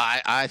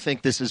 I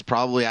think this is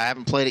probably, I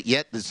haven't played it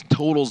yet, this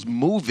total's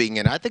moving,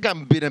 and I think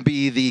I'm going to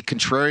be the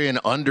contrarian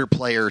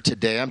underplayer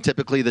today. I'm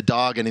typically the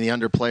dog and the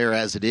underplayer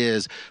as it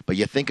is, but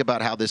you think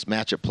about how this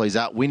matchup plays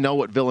out. We know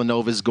what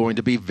Villanova is going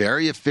to be,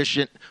 very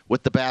efficient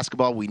with the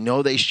basketball. We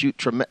know they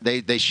shoot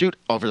they shoot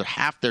over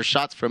half their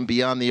shots from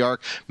beyond the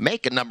arc,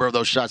 make a number of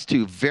those shots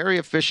too. Very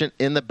efficient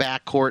in the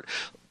backcourt,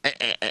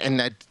 and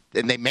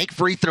they make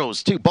free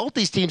throws, too. Both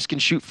these teams can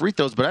shoot free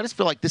throws, but I just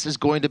feel like this is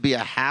going to be a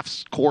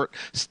half-court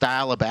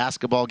style of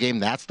basketball game.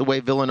 That's the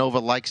way Villanova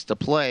likes to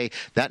play.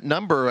 That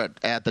number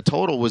at the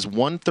total was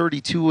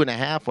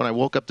 132.5 when I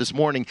woke up this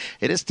morning.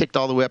 It has ticked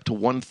all the way up to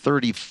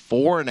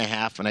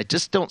 134.5, and I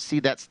just don't see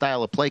that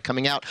style of play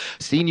coming out.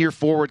 Senior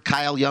forward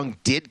Kyle Young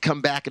did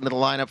come back into the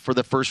lineup for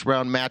the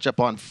first-round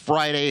matchup on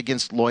Friday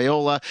against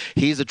Loyola.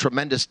 He's a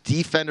tremendous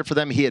defender for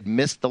them. He had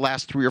missed the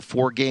last 3 or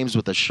 4 games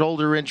with a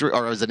shoulder injury,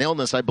 or as an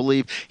illness, I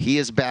believe. He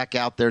is back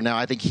out there now.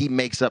 I think he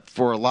makes up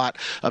for a lot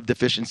of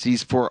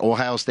deficiencies for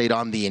Ohio State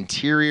on the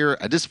interior.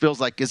 It just feels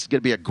like it's going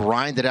to be a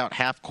grinded-out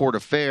half-court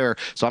affair.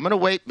 So I'm going to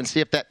wait and see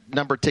if that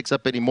number ticks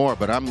up anymore,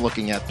 but I'm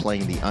looking at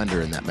playing the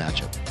under in that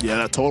matchup. Yeah,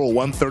 that total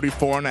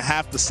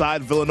 134.5. The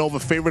side, Villanova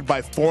favored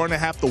by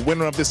 4.5. The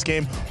winner of this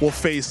game will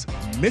face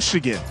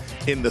Michigan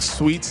in the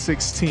Sweet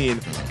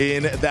 16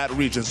 in that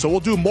region. So we'll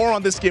do more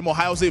on this game.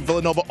 Ohio State,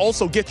 Villanova.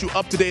 Also get you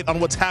up to date on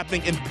what's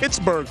happening in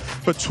Pittsburgh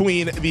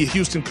between the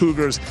Houston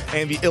Cougars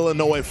and the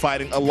Illinois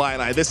Fighting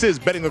Illini. This is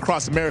Betting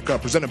Across America,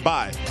 presented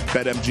by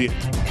BetMGM.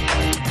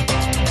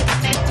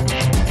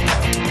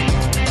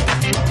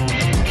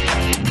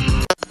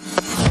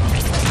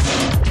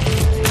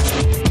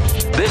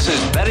 This is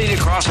Betting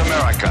Across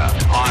America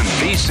on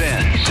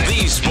VSiN,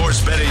 the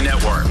Sports Betting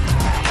Network.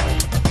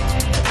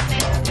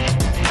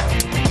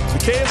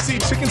 The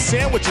KFC chicken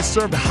sandwich is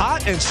served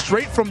hot and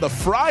straight from the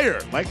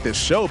fryer. Like this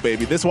show,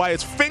 baby. This is why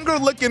it's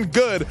finger-licking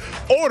good.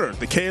 Order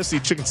the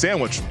KFC chicken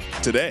sandwich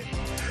today.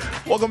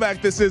 Welcome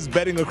back. This is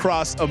Betting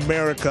Across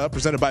America,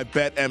 presented by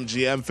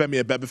BetMGM.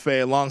 Femi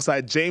Abebefe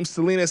alongside James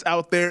Salinas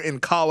out there in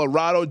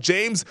Colorado.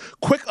 James,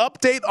 quick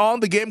update on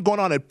the game going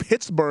on at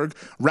Pittsburgh.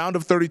 Round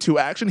of 32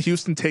 action.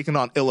 Houston taking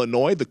on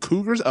Illinois. The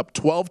Cougars up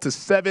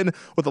 12-7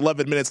 with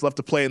 11 minutes left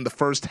to play in the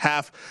first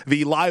half.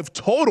 The live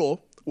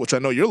total, which I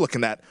know you're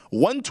looking at,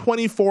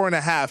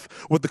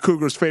 124.5 with the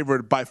Cougars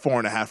favored by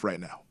 4.5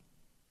 right now.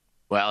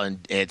 Well,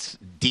 and it's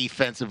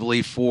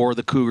defensively for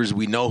the Cougars.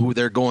 We know who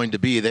they're going to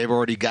be. They've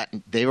already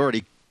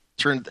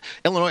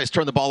Illinois has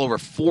turned the ball over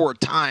 4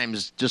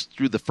 times just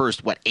through the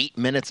first 8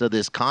 minutes of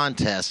this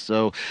contest.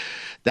 So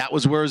that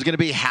was where it was going to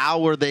be. How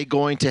were they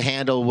going to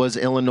handle? Was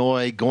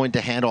Illinois going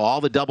to handle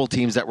all the double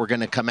teams that were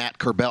going to come at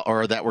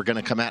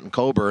in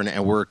Coburn,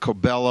 and were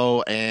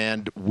Corbello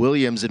and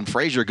Williams and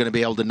Frazier going to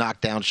be able to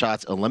knock down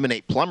shots,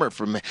 eliminate Plummer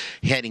from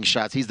heading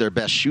shots? He's their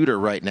best shooter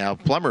right now.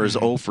 Plummer is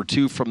 0 for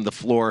 2 from the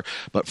floor,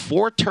 but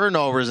 4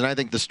 turnovers. And I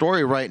think the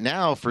story right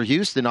now for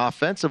Houston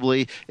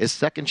offensively is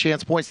second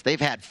chance points.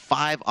 They've had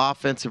 5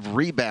 offensive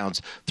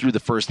rebounds through the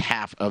first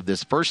half of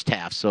this first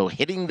half. So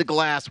hitting the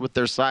glass with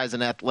their size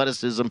and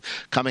athleticism,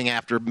 coming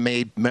after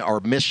made or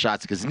missed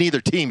shots, because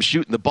neither team's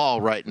shooting the ball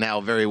right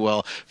now very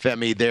well.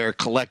 Femi, they're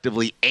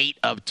collectively 8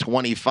 of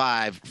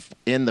 25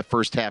 in the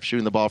first half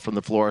shooting the ball from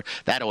the floor.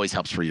 That always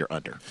helps for your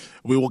under.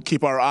 We will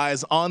keep our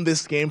eyes on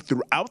this game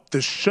throughout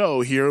the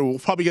show here. We'll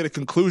probably get a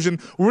conclusion.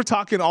 We were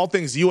talking all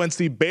things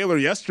UNC Baylor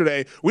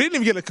yesterday. We didn't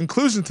even get a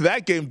conclusion to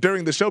that game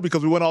during the show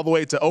because we went all the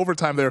way to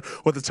overtime there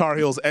with the Tar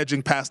Heels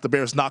edging past the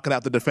Bears, knocking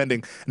out the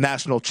defending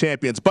national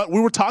champions. But we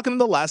were talking in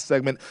the last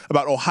segment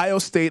about Ohio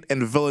State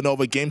and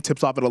Villanova. Game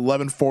tips off at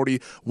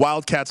 11:40.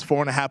 Wildcats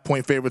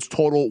 4.5-point favorites,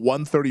 total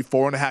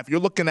 134.5. You're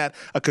looking at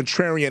a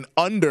contrarian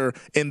under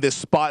in this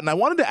spot. And I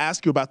wanted to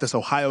ask you about this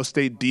Ohio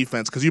State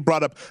defense because you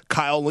brought up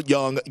Kyle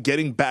Young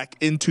getting back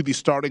into the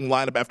starting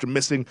lineup after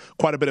missing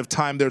quite a bit of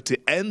time there to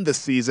end the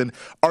season.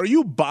 Are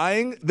you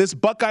buying this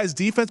Buckeyes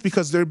defense?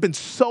 Because they've been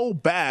so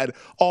bad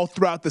all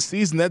throughout the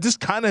season. That just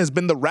kind of has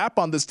been the rap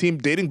on this team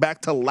dating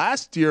back to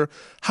last year.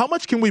 How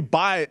much can we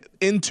buy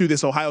into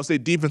this Ohio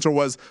State defense, or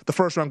was the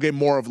first round game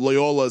more of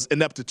Loyola's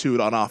ineptitude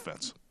on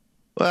offense?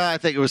 Well, I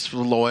think it was for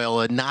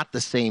Loyola, not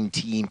the same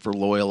team for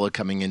Loyola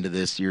coming into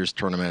this year's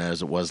tournament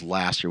as it was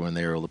last year when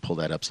they were able to pull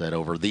that upset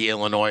over the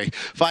Illinois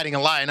Fighting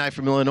Illini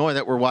from Illinois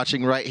that we're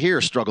watching right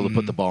here struggle to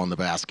put the ball in the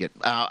basket.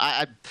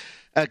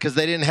 Because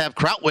they didn't have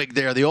Krautwig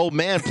there, the old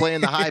man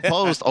playing the high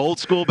post, old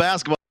school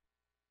basketball.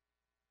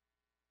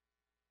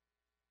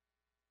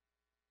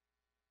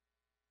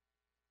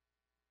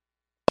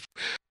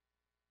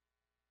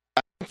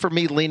 For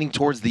me, leaning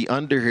towards the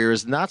under here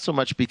is not so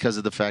much because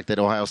of the fact that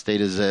Ohio State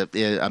is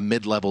a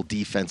mid-level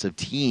defensive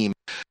team.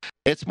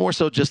 It's more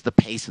so just the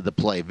pace of the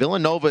play.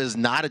 Villanova is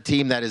not a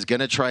team that is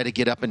going to try to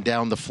get up and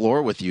down the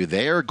floor with you.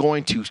 They're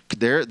going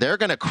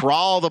to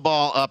crawl the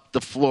ball up the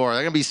floor.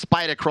 They're going to be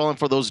spider crawling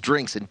for those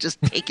drinks and just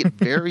take it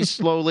very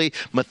slowly,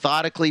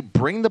 methodically,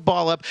 bring the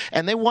ball up,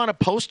 and they want to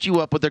post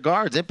you up with their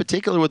guards, in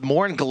particular with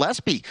Moore and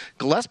Gillespie.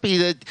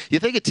 Gillespie, you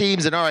think of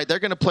teams and all right, they're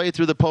going to play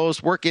through the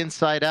post, work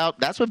inside out.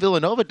 That's what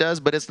Villanova does,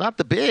 but it's not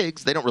the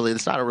bigs.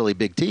 It's not a really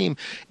big team.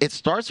 It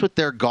starts with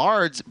their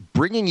guards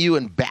bringing you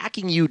and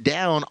backing you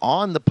down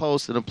on the post,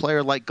 and a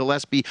player like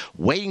Gillespie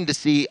waiting to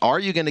see, are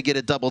you going to get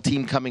a double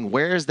team coming?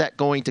 Where is that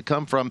going to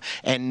come from?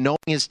 And knowing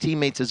his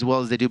teammates as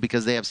well as they do,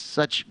 because they have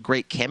such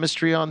great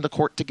chemistry on the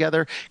court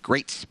together,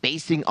 great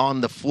spacing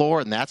on the floor,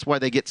 and that's why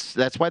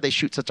they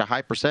shoot such a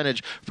high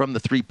percentage from the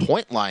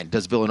three-point line,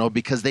 does Villanova,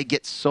 because they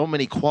get so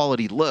many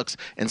quality looks,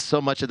 and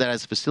so much of that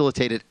is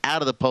facilitated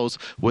out of the post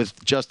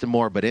with Justin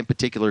Moore, but in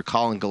particular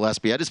Colin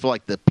Gillespie. I just feel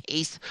like the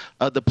pace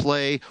of the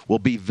play will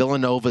be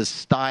Villanova's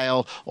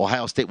style.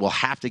 Ohio State will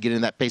have to get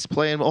in that pace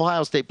play, and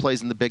Ohio State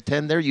plays in the Big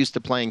Ten. They're used to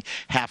playing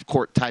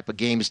half-court type of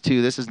games,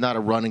 too. This is not a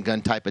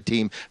run-and-gun type of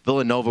team.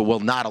 Villanova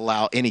will not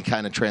allow any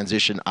kind of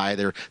transition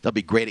either. They'll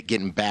be great at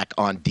getting back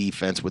on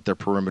defense with their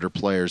perimeter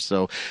players.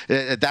 So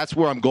that's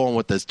where I'm going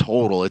with this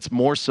total. It's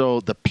more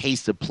so the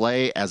pace of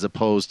play as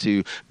opposed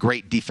to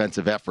great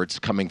defensive efforts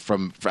coming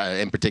from,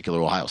 in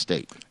particular, Ohio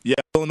State. Yeah,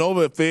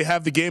 Villanova, if they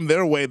have the game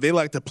their way, they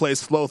like to play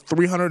slow,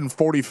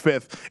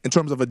 345th in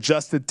terms of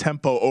adjusted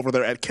tempo over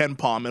there at Ken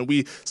Palm. And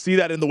we see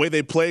that in the way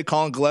they play.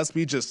 Colin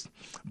Gillespie just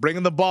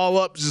bringing the ball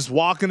up, just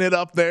walking it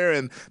up there.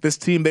 And this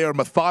team, they are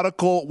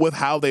methodical with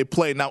how they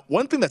play. Now,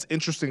 one thing that's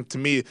interesting to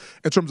me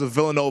in terms of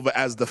Villanova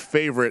as the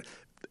favorite,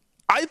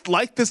 I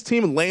like this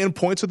team laying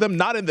points with them,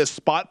 not in this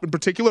spot in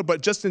particular,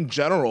 but just in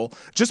general,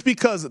 just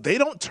because they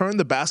don't turn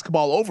the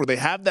basketball over. They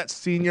have that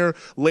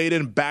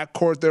senior-laden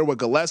backcourt there with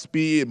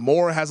Gillespie.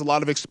 Moore has a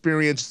lot of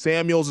experience.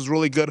 Samuels is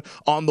really good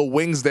on the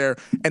wings there.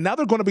 And now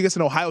they're going to be against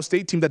an Ohio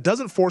State team that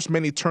doesn't force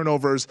many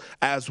turnovers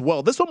as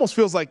well. This almost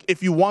feels like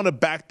if you want to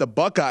back the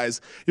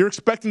Buckeyes, you're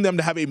expecting them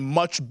to have a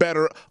much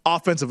better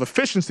offensive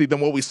efficiency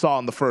than what we saw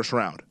in the first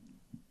round.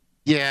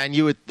 Yeah,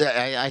 and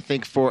I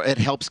think it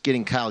helps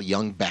getting Kyle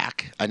Young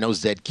back. I know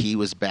Zed Key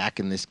was back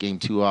in this game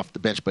too off the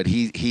bench, but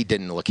he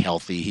didn't look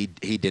healthy.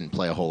 He didn't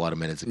play a whole lot of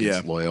minutes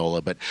against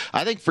Loyola. But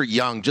I think for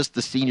Young, just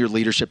the senior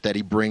leadership that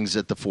he brings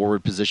at the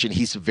forward position,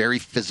 he's a very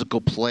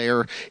physical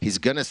player. He's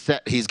gonna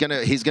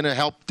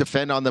help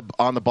defend on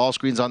the ball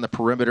screens on the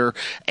perimeter,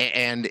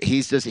 and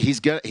he's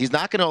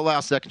not gonna allow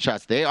second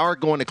shots. They are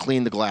going to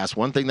clean the glass.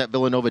 One thing that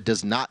Villanova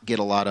does not get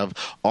a lot of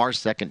are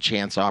second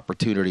chance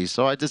opportunities.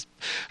 So I just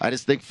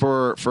think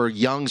for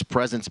Young's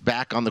presence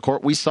back on the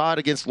court, we saw it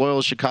against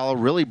Loyola Chicago,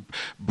 really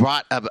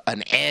brought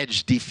an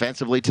edge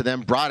defensively to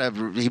them.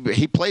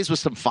 He plays with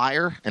some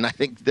fire, and I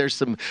think there's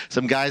some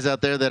guys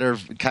out there that are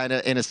kind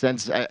of, in a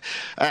sense,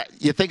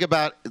 you think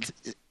about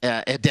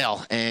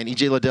Liddell, and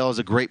E.J. Liddell is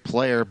a great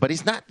player, but he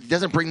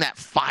doesn't bring that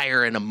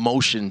fire and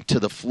emotion to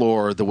the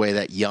floor the way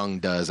that Young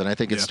does, and I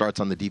think it starts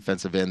on the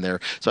defensive end there.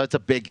 So it's a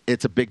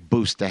big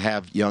boost to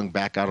have Young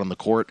back out on the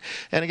court.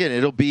 And again,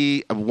 it'll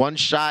be a one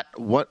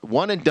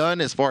and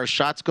done as far as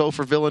shots go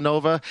for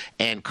Villanova,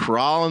 and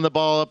crawling the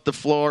ball up the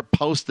floor,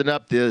 posting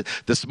up the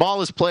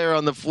smallest player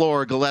on the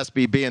floor,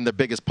 Gillespie being the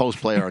biggest post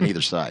player on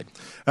either side.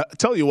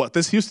 Tell you what,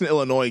 this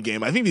Houston-Illinois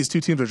game, I think these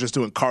two teams are just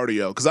doing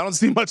cardio because I don't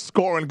see much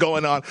scoring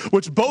going on,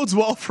 which bodes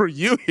well for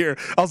you here.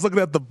 I was looking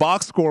at the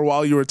box score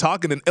while you were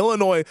talking, and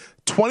Illinois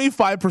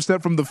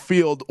 25% from the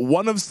field,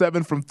 1 of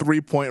 7 from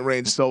three-point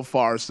range so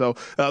far. So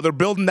they're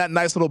building that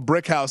nice little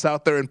brick house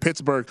out there in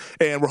Pittsburgh,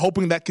 and we're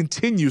hoping that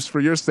continues for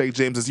your sake,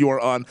 James, as you are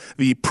on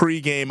the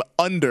pregame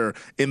under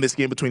in this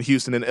game between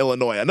Houston and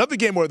Illinois. Another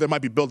game where they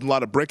might be building a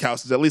lot of brick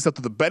houses, at least up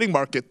to the betting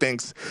market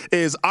thinks,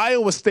 is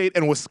Iowa State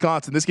and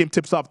Wisconsin. This game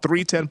tips off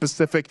 3:10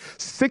 Pacific,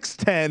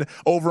 6:10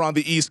 over on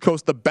the East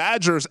Coast. The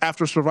Badgers,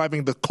 after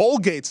surviving the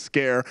Colgate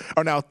scare,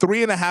 are now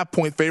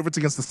 3.5-point favorites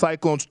against the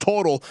Cyclones,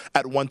 total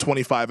at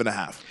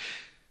 125.5.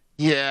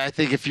 Yeah, I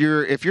think if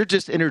you're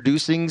just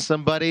introducing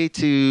somebody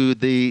to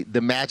the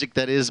magic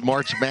that is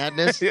March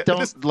Madness,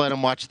 don't let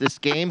them watch this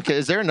game.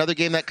 Is there another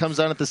game that comes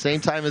on at the same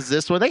time as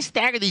this one? They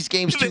stagger these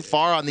games too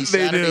far on these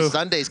Saturdays,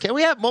 Sundays. Can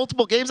we have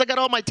multiple games? I got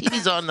all my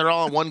TVs on; they're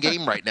all in one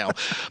game right now.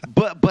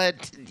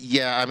 But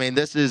yeah, I mean,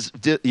 this is,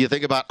 you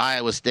think about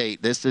Iowa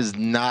State. This is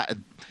not.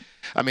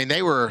 I mean,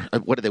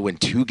 what did they win,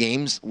 2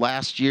 games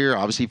last year?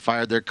 Obviously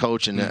fired their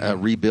coach in a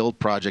rebuild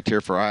project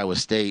here for Iowa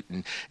State.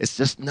 And it's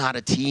just not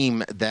a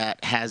team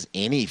that has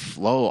any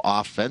flow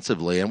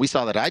offensively. And we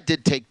saw that. I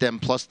did take them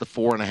plus the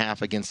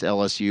 4.5 against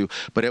LSU,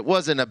 but it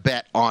wasn't a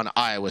bet on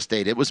Iowa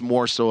State. It was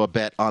more so a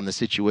bet on the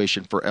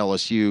situation for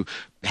LSU,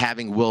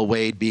 having Will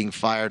Wade being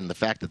fired and the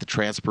fact that the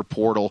transfer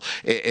portal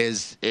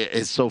is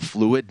so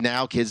fluid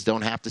now. Kids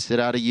don't have to sit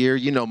out a year.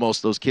 You know, most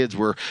of those kids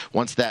were,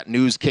 once that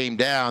news came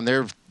down,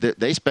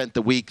 they spent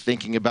the week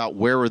thinking about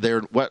where were they,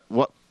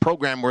 what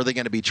program were they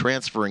going to be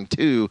transferring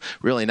to,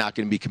 really not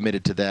going to be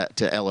committed to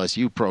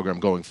LSU program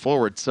going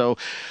forward. So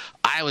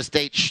Iowa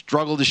State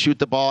struggled to shoot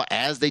the ball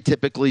as they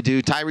typically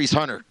do. Tyrese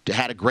Hunter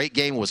had a great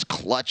game, was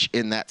clutch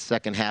in that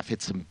second half,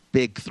 hit some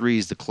big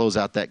threes to close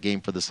out that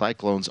game for the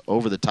Cyclones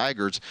over the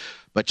Tigers.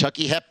 But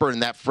Chucky Hepburn,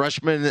 that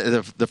freshman,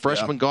 the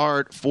freshman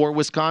guard for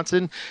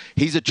Wisconsin,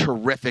 he's a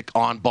terrific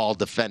on-ball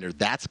defender.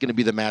 That's going to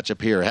be the matchup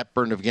here.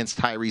 Hepburn against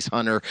Tyrese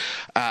Hunter.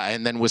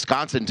 And then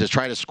Wisconsin to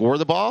try to score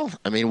the ball.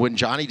 I mean, when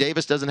Johnny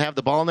Davis doesn't have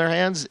the ball in their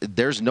hands,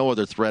 there's no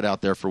other threat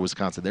out there for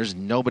Wisconsin. There's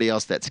nobody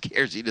else that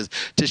scares you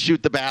to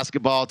shoot the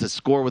basketball, to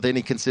score with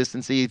any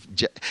consistency.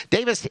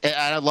 Davis,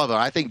 I love it.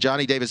 I think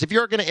Johnny Davis, if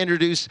you're going to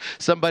introduce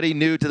somebody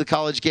new to the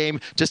college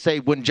game, just say,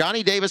 when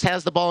Johnny Davis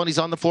has the ball and he's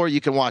on the floor,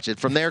 you can watch it.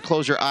 From there,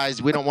 close your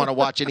eyes. We don't want to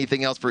watch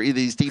anything else for either of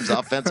these teams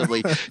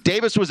offensively.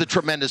 Davis was a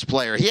tremendous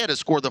player. He had to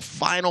score the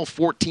final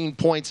 14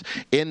 points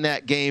in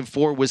that game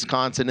for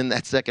Wisconsin in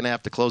that second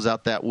half to close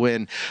out that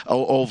win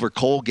over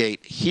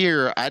Colgate.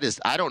 Here,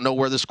 I don't know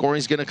where the scoring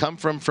is going to come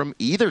from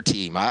either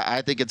team.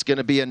 I think it's going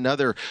to be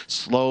another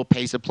slow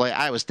pace of play.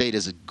 Iowa State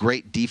is a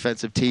great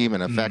defensive team,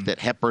 and the fact that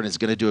Hepburn is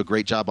going to do a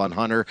great job on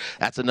Hunter,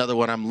 that's another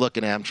one I'm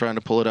looking at. I'm trying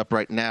to pull it up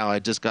right now. I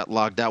just got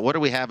logged out. What do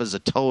we have as a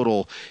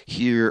total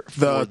here?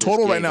 The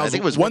total right now is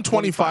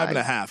 125.5.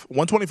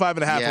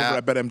 125.5 over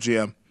at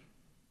BetMGM.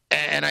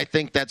 And I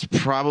think that's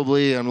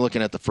probably, I'm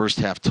looking at the first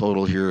half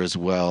total here as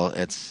well.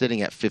 It's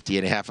sitting at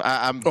 58.5.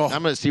 I'm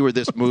going to see where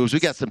this moves.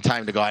 We got some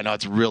time to go. I know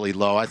it's really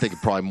low. I think it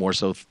probably more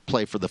so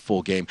play for the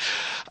full game.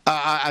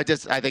 I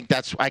think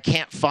I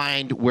can't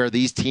find where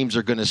these teams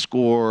are going to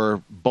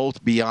score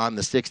both beyond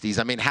the 60s.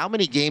 I mean, how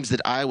many games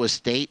did Iowa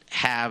State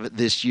have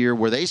this year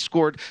where they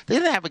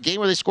didn't have a game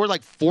where they scored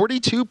like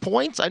 42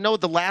 points? I know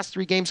the last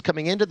 3 games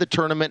coming into the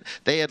tournament,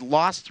 they had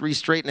lost 3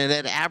 straight and it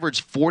had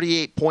averaged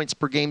 48 points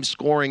per game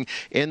scoring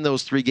in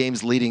those 3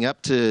 games leading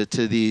up to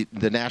the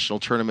national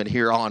tournament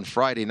here on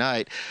Friday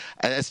night.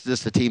 It's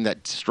just a team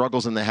that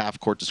struggles in the half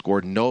court to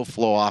score, no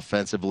flow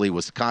offensively.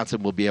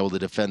 Wisconsin will be able to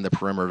defend the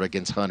perimeter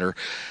against Hunter,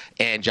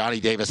 and Johnny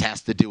Davis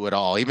has to do it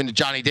all. Even if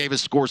Johnny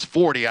Davis scores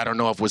 40, I don't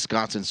know if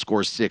Wisconsin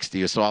scores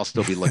 60, so I'll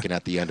still be looking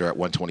at the under at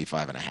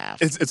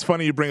 125.5. It's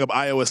funny you bring up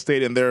Iowa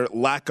State and their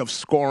lack of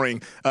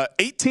scoring.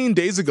 18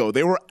 days ago,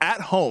 they were at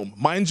home,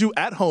 mind you,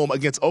 at home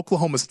against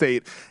Oklahoma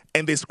State,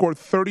 and they scored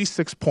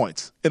 36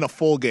 points in a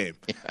full game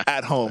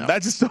at home.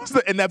 That just shows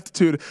the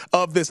ineptitude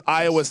of this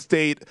Iowa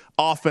State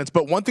offense.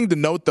 But one thing to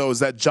note, though, is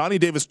that Johnny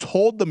Davis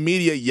told the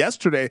media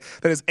yesterday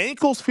that his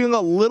ankle's feeling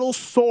a little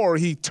sore.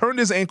 He turned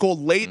his ankle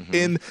late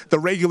in the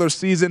regular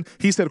season.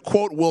 He said,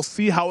 quote, "We'll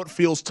see how it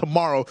feels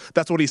tomorrow."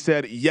 That's what he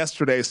said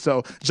yesterday.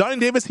 So Johnny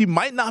Davis, he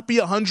might not be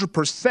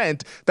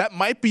 100%. That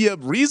might be a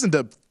reason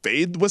to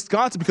fade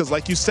Wisconsin because,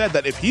 like you said,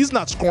 that if he's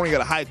not scoring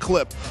at a high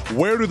clip,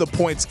 where do the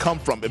points come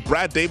from? If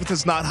Brad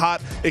Davidson's not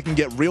hot, it can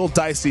get real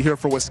dicey here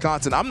for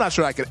Wisconsin. I'm not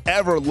sure I could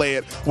ever lay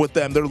it with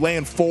them. They're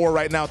laying 4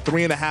 right now,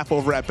 3.5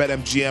 over at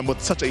BetMGM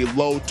with such a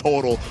low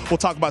total. We'll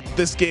talk about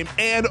this game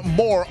and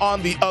more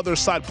on the other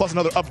side, plus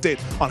another update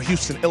on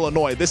Houston,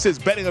 Illinois. This is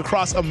Betting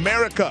Across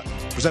America,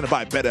 presented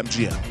by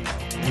BetMGM.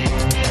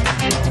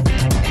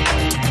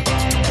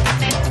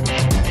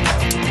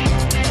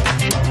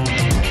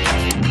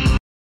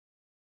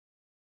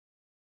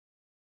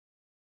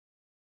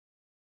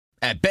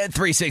 At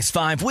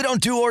Bet365, we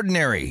don't do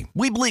ordinary.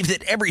 We believe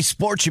that every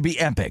sport should be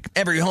epic.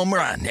 Every home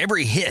run,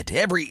 every hit,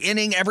 every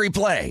inning, every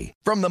play.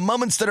 From the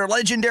moments that are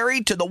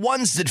legendary to the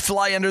ones that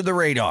fly under the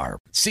radar.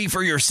 See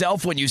for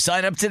yourself when you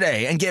sign up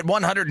today and get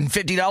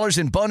 $150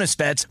 in bonus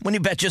bets when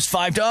you bet just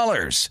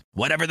 $5.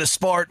 Whatever the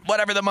sport,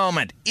 whatever the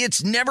moment,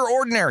 it's never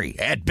ordinary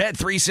at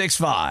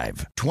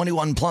Bet365.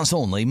 21 plus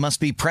only. Must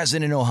be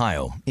present in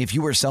Ohio. If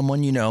you or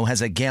someone you know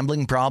has a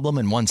gambling problem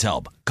and wants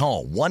help,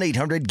 call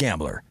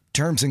 1-800-GAMBLER.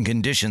 Terms and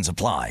conditions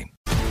apply.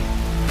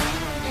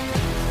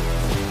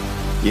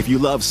 If you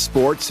love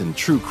sports and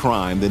true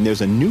crime, then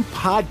there's a new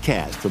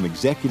podcast from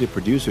executive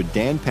producer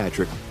Dan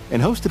Patrick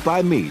and hosted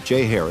by me,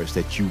 Jay Harris,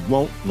 that you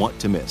won't want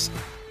to miss.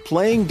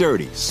 Playing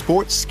Dirty: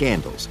 Sports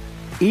Scandals.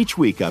 Each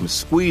week, I'm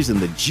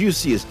squeezing the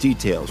juiciest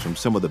details from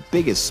some of the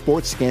biggest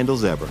sports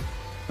scandals ever.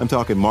 I'm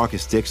talking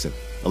Marcus Dixon,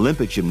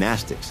 Olympic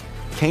gymnastics,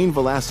 Cain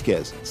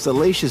Velasquez,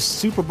 salacious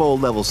Super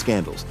Bowl-level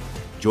scandals.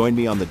 Join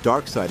me on the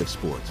dark side of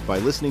sports by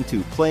listening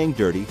to Playing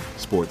Dirty: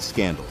 Sports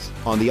Scandals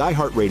on the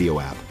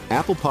iHeartRadio app,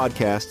 Apple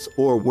Podcasts,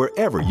 or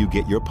wherever you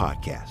get your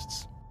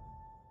podcasts.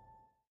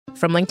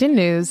 From LinkedIn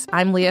News,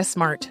 I'm Leah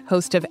Smart,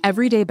 host of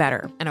Everyday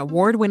Better, an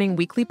award-winning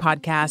weekly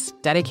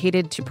podcast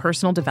dedicated to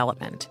personal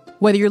development.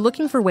 Whether you're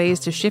looking for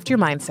ways to shift your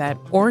mindset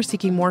or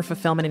seeking more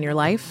fulfillment in your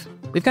life,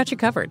 we've got you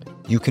covered.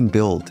 You can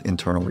build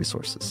internal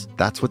resources.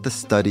 That's what the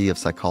study of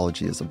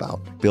psychology is about,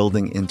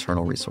 building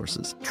internal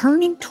resources.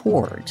 Turning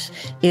towards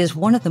is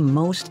one of the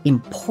most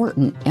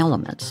important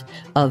elements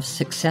of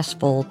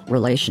successful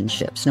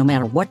relationships, no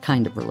matter what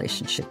kind of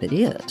relationship it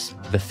is.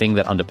 The thing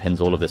that underpins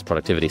all of this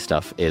productivity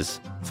stuff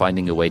is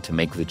finding a way to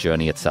make the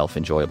journey itself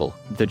enjoyable.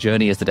 The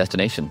journey is the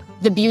destination.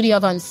 The beauty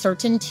of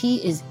uncertainty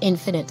is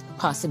infinite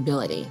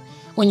possibility.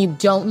 When you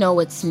don't know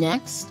what's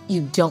next,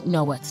 you don't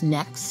know what's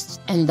next.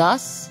 And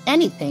thus,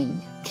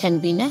 anything can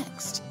be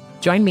next.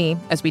 Join me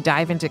as we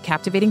dive into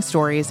captivating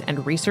stories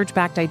and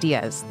research-backed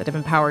ideas that have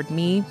empowered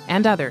me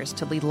and others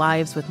to lead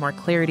lives with more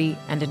clarity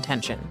and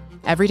intention.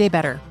 Everyday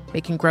Better,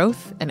 making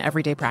growth an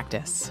everyday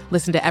practice.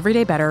 Listen to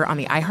Everyday Better on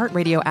the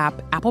iHeartRadio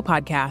app, Apple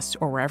Podcasts,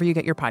 or wherever you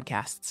get your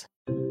podcasts.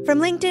 From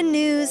LinkedIn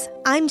News,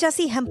 I'm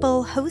Jessie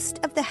Hempel, host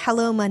of the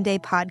Hello Monday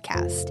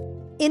podcast.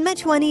 In my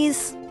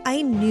 20s,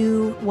 I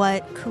knew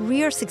what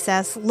career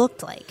success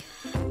looked like.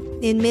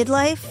 In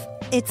midlife,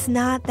 it's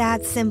not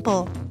that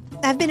simple.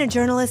 I've been a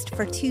journalist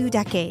for 2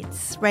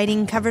 decades,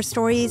 writing cover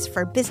stories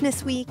for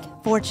Business Week,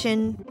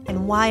 Fortune,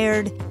 and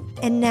Wired.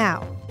 And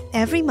now,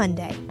 every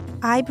Monday,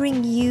 I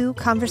bring you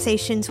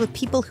conversations with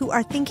people who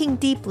are thinking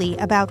deeply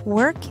about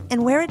work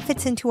and where it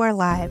fits into our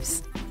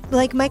lives.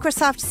 Like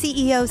Microsoft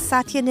CEO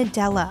Satya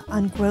Nadella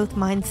on growth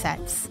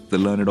mindsets. The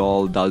learn it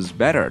all does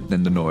better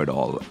than the know it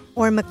all.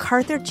 Or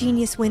MacArthur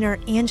Genius winner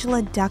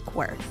Angela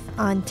Duckworth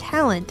on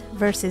talent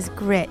versus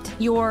grit.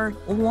 Your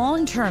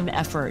long-term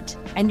effort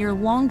and your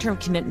long-term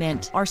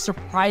commitment are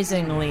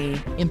surprisingly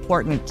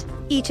important.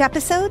 Each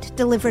episode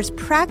delivers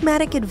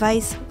pragmatic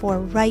advice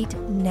for right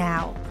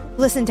now.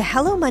 Listen to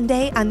Hello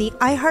Monday on the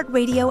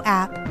iHeartRadio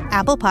app,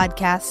 Apple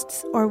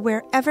Podcasts, or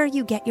wherever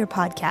you get your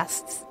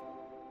podcasts.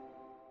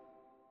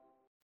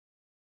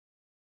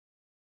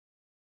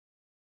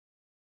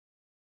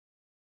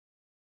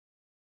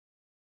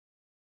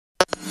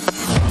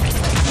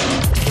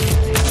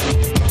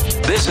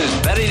 This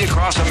is Betting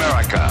Across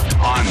America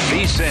on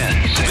VSiN,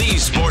 the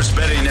Sports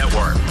Betting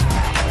Network.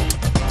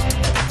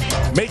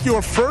 Make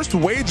your first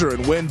wager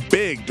and win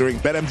big during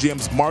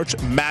BetMGM's March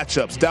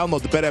matchups.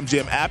 Download the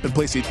BetMGM app and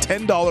place a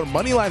 $10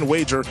 moneyline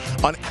wager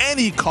on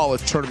any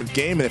college tournament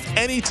game. And if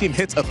any team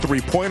hits a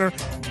three-pointer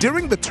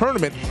during the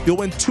tournament, you'll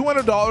win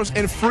 $200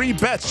 in free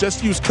bets.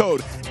 Just use code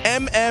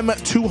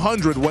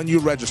MM200 when you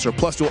register.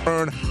 Plus, you'll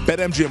earn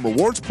BetMGM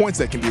rewards points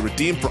that can be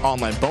redeemed for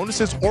online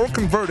bonuses or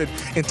converted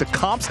into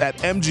comps at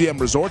MGM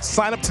Resorts.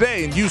 Sign up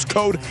today and use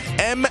code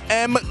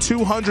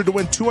MM200 to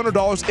win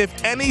 $200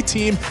 if any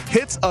team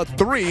hits a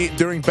three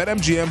during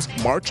BetMGM's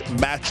March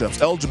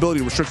matchups.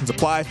 Eligibility restrictions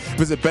apply.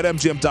 Visit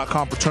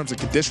BetMGM.com for terms and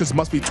conditions.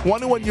 Must be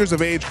 21 years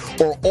of age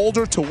or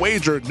older to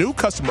wager. New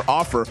customer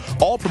offer.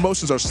 All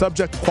promotions are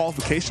subject to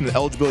qualification and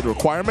eligibility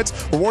requirements.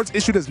 Rewards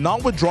issued as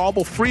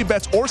non-withdrawable free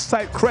bets or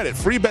site credit.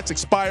 Free bets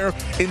expire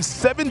in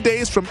 7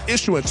 days from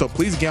issuance, so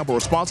please gamble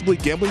responsibly.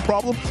 Gambling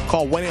problem?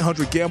 Call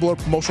 1-800-GAMBLER.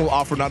 Promotional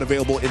offer not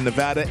available in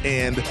Nevada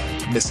and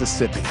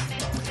Mississippi.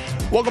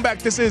 Welcome back.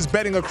 This is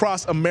Betting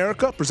Across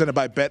America, presented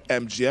by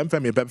BetMGM.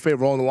 Femi and Bebefe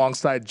rolling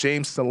alongside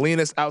James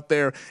Salinas out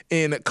there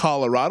in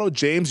Colorado.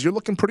 James, you're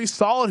looking pretty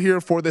solid here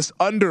for this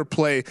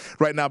underplay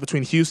right now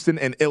between Houston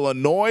and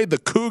Illinois. The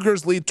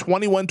Cougars lead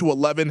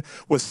 21-11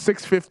 with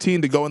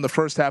 6:15 to go in the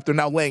first half. They're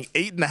now laying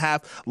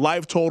 8.5,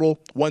 live total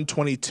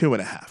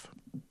 122.5.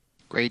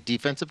 Great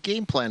defensive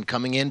game plan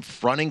coming in,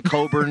 fronting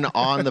Coburn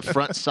on the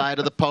front side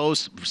of the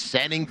post,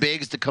 sending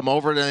Biggs to come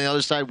over to the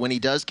other side when he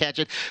does catch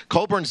it.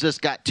 Coburn's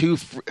just got two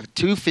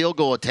field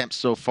goal attempts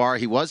so far.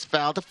 He was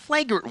fouled. A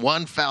flagrant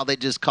one foul they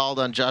just called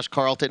on Josh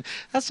Carlton.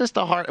 That's just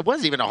it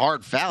wasn't even a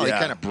hard foul. Yeah. He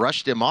kind of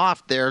brushed him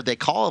off there. They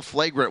call a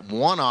flagrant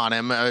one on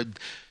him.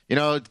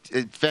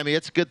 Femi,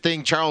 it's a good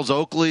thing Charles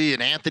Oakley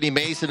and Anthony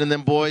Mason and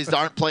them boys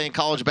aren't playing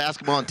college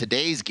basketball in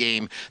today's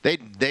game.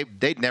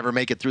 They'd never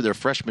make it through their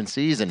freshman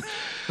season.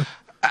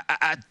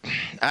 I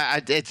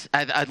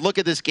look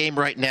at this game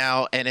right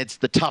now, and it's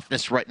the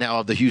toughness right now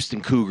of the Houston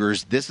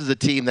Cougars. This is a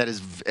team that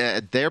is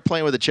they're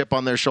playing with a chip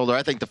on their shoulder.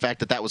 I think the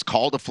fact that was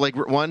called a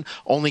flagrant one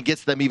only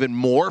gets them even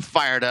more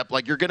fired up.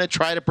 Like, you're going to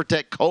try to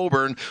protect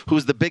Coburn,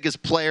 who's the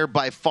biggest player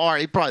by far.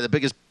 He's probably the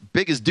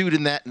biggest dude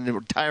in the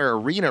entire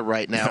arena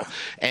right now,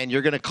 and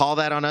you're going to call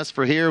that on us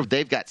for here?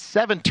 They've got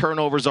 7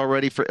 turnovers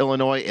already for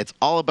Illinois. It's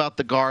all about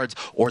the guards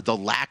or the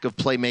lack of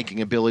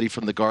playmaking ability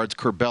from the guards.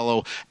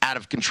 Curbelo out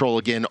of control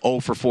again,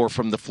 0 for 4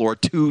 from the floor,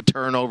 2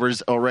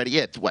 turnovers already.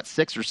 It's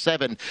 6 or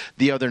 7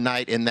 the other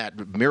night in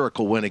that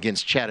miracle win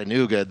against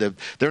Chattanooga.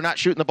 They're not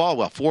shooting the ball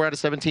well. 4 out of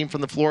 17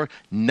 from the floor.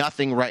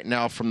 Nothing right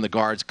now from the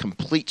guards.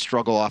 Complete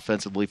struggle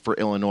offensively for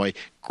Illinois.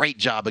 Great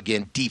job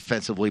again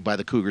defensively by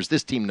the Cougars.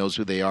 This team knows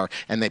who they are,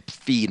 and they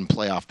feed and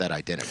play off that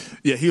identity.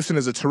 Yeah, Houston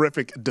is a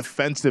terrific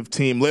defensive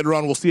team. Later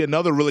on, we'll see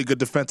another really good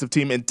defensive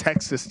team in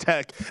Texas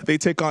Tech. They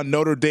take on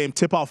Notre Dame.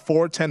 Tip-off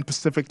 4:10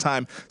 Pacific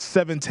time,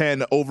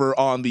 7:10 over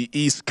on the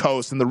East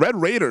Coast. And the Red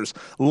Raiders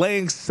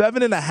laying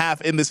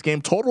 7.5 in this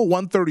game, total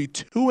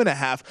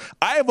 132.5.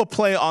 I have a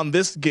play on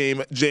this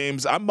game,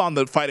 James. I'm on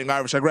the Fighting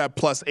Irish. I grabbed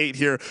 +8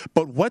 here,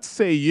 but what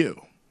say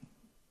you?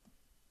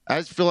 I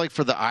just feel like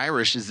for the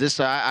Irish,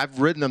 I've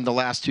ridden them the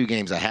last 2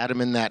 games. I had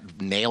them in that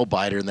nail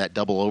biter in that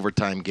double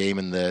overtime game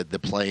in the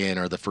play-in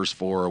or the first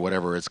 4 or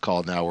whatever it's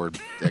called now, where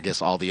I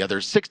guess all the other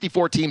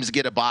 64 teams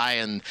get a bye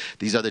and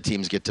these other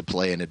teams get to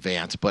play in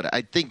advance. But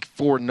I think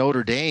for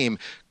Notre Dame,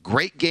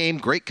 great game,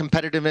 great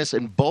competitiveness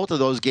in both of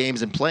those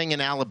games, and playing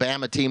an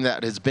Alabama team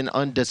that has been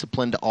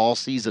undisciplined all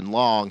season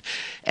long.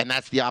 And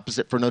that's the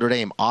opposite for Notre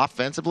Dame.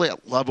 Offensively, I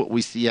love what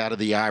we see out of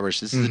the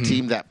Irish. This is a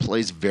team that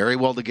plays very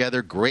well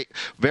together, great,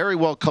 very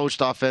well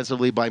coached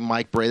offensively by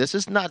Mike Bray. This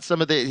is not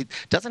he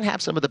doesn't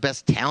have some of the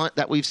best talent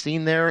that we've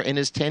seen there in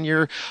his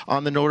tenure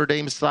on the Notre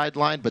Dame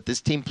sideline, but this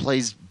team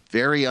plays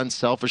very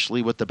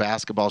unselfishly with the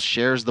basketball,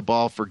 shares the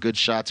ball for good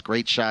shots,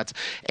 great shots,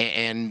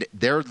 and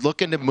they're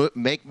looking to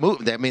make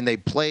moves. I mean, they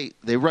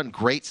run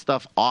great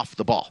stuff off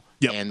the ball.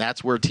 Yep. And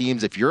that's where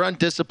teams, if you're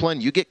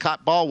undisciplined, you get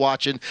caught ball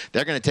watching,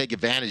 they're going to take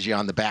advantage of you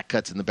on the back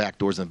cuts and the back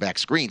doors and the back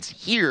screens.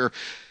 Here,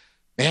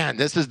 man,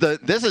 this is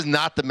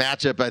not the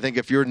matchup. I think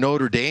if you're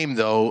Notre Dame,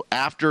 though,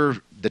 after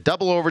the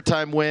double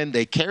overtime win,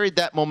 they carried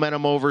that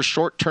momentum over,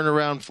 short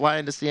turnaround,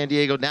 flying to San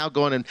Diego, now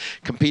going and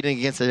competing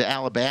against an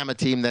Alabama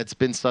team that's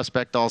been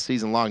suspect all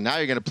season long. Now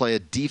you're going to play a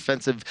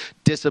defensive,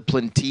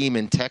 disciplined team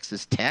in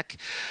Texas Tech.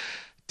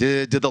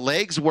 Did the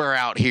legs wear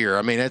out here?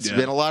 I mean, it's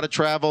been a lot of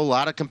travel, a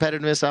lot of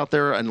competitiveness out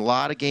there, and a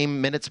lot of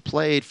game minutes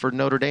played for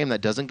Notre Dame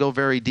that doesn't go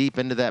very deep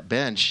into that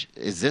bench.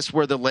 Is this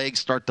where the legs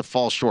start to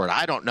fall short?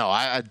 I don't know.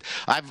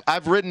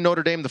 I've ridden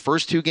Notre Dame the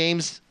first 2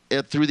 games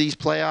through these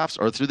playoffs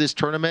or through this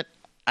tournament.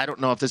 I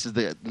don't know if this is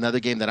another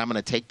game that I'm going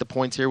to take the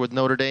points here with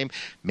Notre Dame.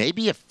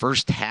 Maybe a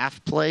first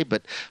half play,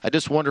 but I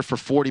just wonder for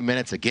 40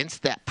 minutes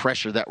against that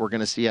pressure that we're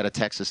going to see out of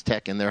Texas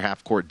Tech in their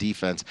half-court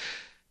defense,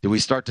 do we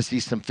start to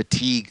see some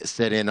fatigue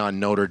set in on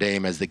Notre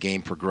Dame as the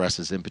game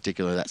progresses, in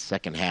particular that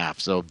second half?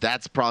 So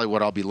that's probably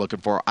what I'll be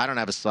looking for. I don't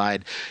have a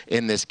side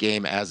in this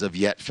game as of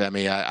yet,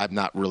 Femi. I'm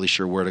not really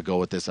sure where to go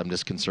with this. I'm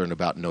just concerned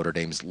about Notre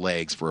Dame's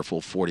legs for a full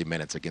 40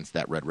 minutes against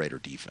that Red Raider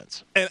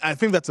defense. And I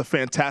think that's a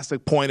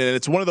fantastic point, and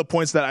it's one of the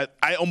points that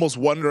I almost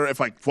wonder if,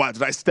 wow,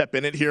 did I step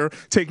in it here,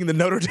 taking the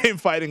Notre Dame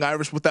Fighting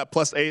Irish with that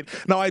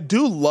 +8? Now, I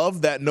do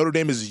love that Notre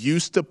Dame is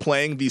used to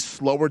playing these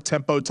slower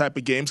tempo type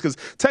of games because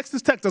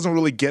Texas Tech doesn't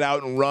really get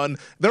out and run.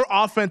 Their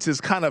offense is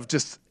kind of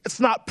just,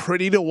 it's not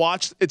pretty to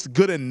watch. It's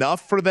good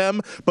enough for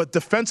them, but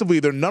defensively,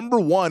 they're number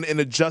 1 in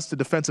adjusted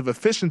defensive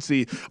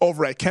efficiency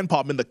over at Ken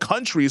Pom in the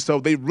country,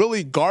 so they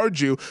really guard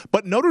you.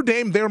 But Notre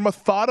Dame, they're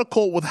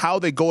methodical with how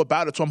they go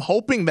about it, so I'm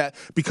hoping that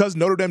because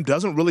Notre Dame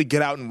doesn't really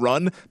get out and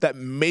run, that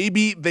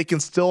maybe they can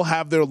still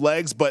have their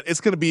legs, but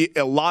it's going to be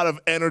a lot of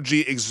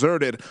energy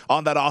exerted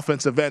on that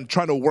offensive end,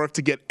 trying to work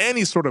to get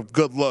any sort of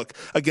good look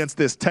against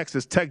this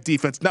Texas Tech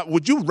defense. Now,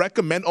 would you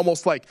recommend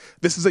almost like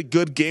this is a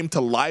good game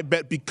to live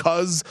bet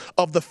because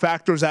of the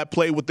factors at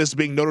play with this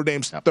being Notre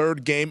Dame's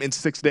 3rd game in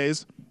 6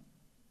 days?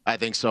 I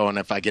think so, and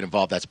if I get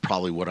involved, that's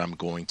probably what I'm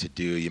going to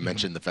do. You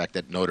mentioned the fact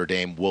that Notre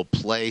Dame will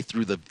play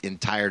through the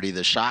entirety of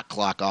the shot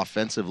clock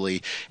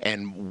offensively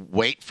and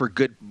wait for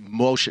good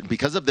motion.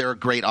 Because of their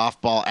great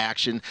off-ball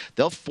action,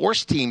 they'll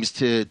force teams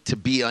to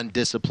be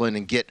undisciplined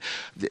and get,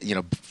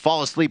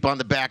 fall asleep on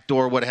the back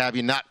door, what have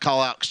you, not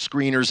call out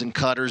screeners and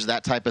cutters,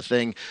 that type of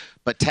thing.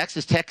 But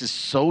Texas Tech is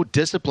so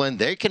disciplined,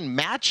 they can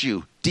match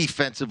you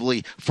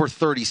defensively for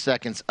 30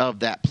 seconds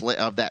of that play,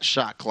 of that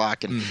shot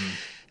clock. And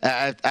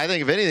I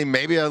think, if anything,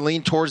 maybe I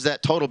lean towards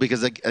that total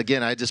because,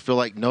 again, I just feel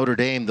like Notre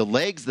Dame, the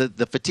legs,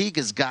 the fatigue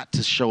has got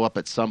to show up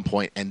at some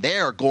point, and they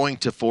are going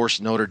to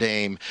force Notre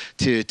Dame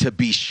to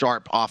be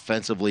sharp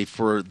offensively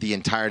for the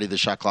entirety of the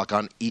shot clock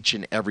on each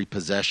and every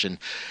possession.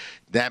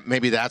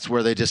 That's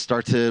where they just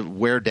start to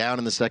wear down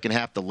in the second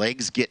half. The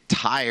legs get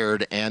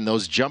tired, and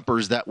those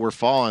jumpers that were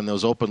falling,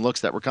 those open looks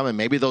that were coming,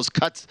 maybe those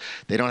cuts,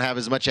 they don't have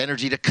as much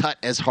energy to cut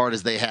as hard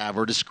as they have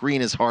or to screen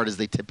as hard as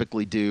they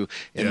typically do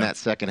in that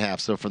second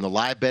half. So from the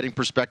live betting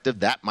perspective,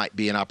 that might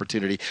be an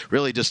opportunity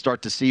really to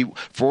start to see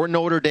for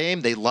Notre Dame.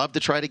 They love to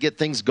try to get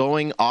things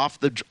going off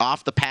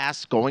the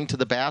pass, going to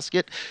the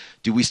basket.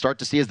 Do we start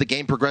to see as the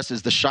game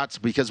progresses the shots?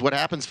 Because what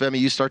happens, Femi,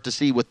 you start to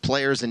see with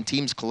players and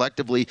teams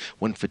collectively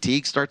when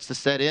fatigue starts to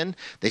set in,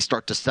 they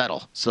start to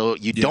settle. So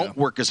you don't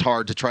work as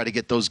hard to try to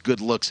get those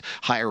good looks,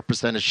 higher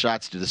percentage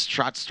shots. Do the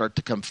shots start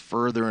to come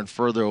further and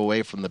further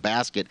away from the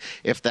basket?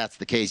 If that's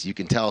the case, you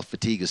can tell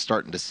fatigue is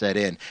starting to set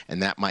in,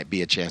 and that might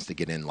be a chance to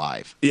get in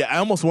live. Yeah, I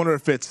almost wonder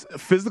if it's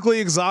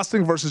physically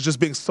exhausting versus just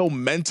being so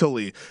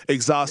mentally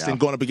exhausting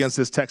going up against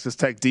this Texas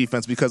Tech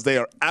defense, because they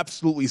are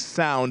absolutely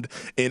sound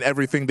in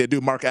everything they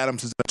do. Mark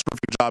Adams has done a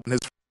terrific job in his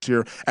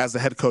year as the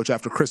head coach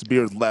after Chris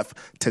Beard left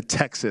to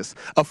Texas.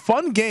 A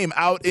fun game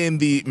out in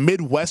the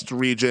Midwest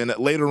region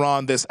later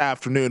on this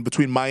afternoon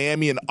between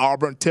Miami and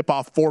Auburn.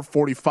 Tip-off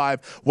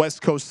 4:45,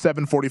 West Coast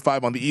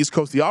 7:45 on the East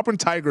Coast. The Auburn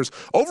Tigers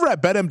over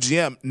at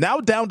BetMGM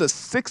now down to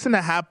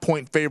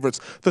 6.5-point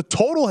favorites. The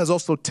total has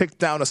also ticked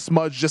down a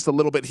smudge just a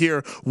little bit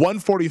here,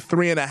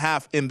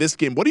 143.5 in this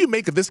game. What do you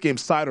make of this game,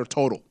 side or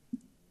total?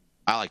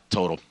 I like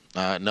total.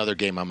 Another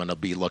game I'm going to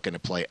be looking to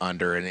play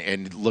under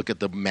and look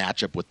at the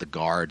matchup with the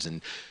guards.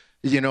 And,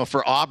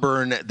 for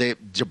Auburn,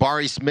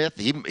 Jabari Smith,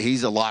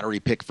 he's a lottery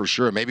pick for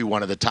sure. Maybe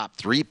one of the top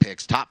 3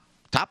 picks, top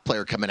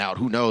player coming out.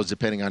 Who knows,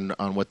 depending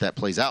on what that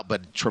plays out.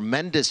 But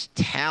tremendous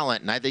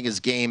talent, and I think his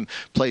game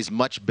plays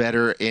much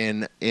better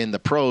in the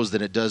pros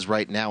than it does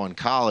right now in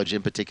college,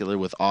 in particular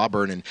with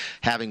Auburn and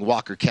having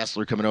Walker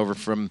Kessler coming over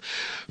from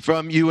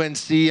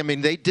UNC. I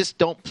mean, they just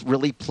don't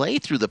really play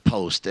through the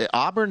post.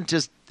 Auburn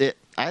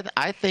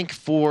I think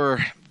for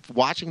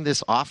watching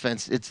this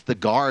offense, it's the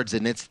guards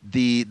and it's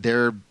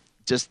they're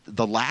just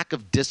the lack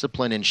of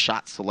discipline in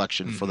shot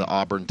selection for the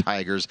Auburn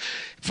Tigers.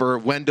 For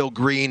Wendell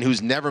Green,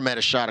 who's never met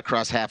a shot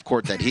across half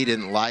court that he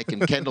didn't like,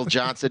 and Kendall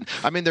Johnson.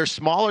 I mean, they're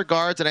smaller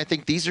guards, and I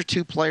think these are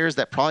two players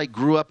that probably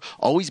grew up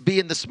always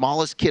being the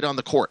smallest kid on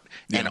the court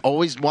and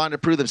always wanted to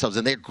prove themselves.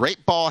 And they're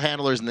great ball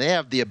handlers, and they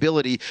have the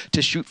ability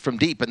to shoot from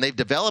deep. And they've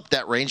developed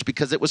that range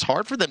because it was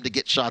hard for them to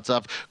get shots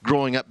off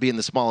growing up being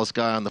the smallest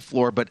guy on the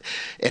floor. But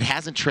it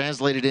hasn't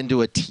translated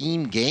into a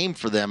team game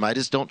for them. I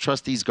just don't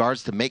trust these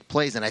guards to make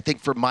plays. And I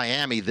think for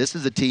Miami, this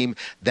is a team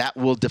that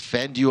will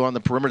defend you on the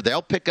perimeter.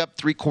 They'll pick up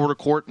three-quarter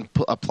court and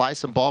apply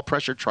some ball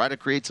pressure, try to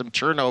create some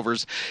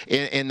turnovers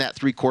in that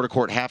three-quarter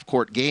court,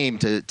 half-court game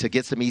to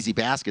get some easy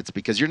baskets,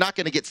 because you're not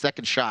going to get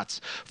second shots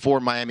for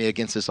Miami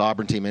against this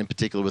Auburn team, in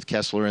particular with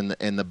Kessler in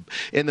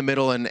the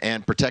middle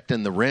and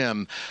protecting the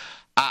rim.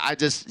 I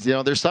just,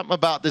 there's something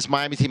about this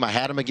Miami team. I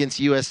had them against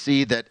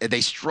USC that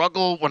they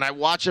struggle when I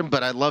watch them,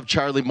 but I love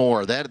Charlie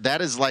Moore.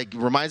 That is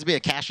reminds me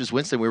of Cassius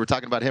Winston. We were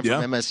talking about him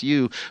from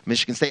MSU,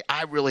 Michigan State.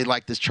 I really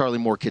like this Charlie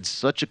Moore kid.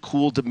 Such a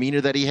cool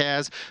demeanor that he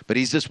has, but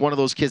he's just one of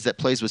those kids that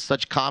plays with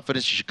such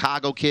confidence.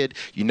 Chicago kid,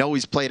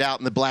 he's played out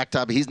in the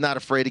blacktop. He's not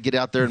afraid to get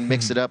out there and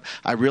mix it up.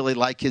 I really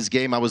like his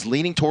game. I was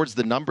leaning towards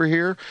the number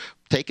here,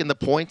 taking the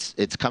points.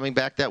 It's coming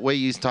back that way.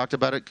 You talked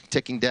about it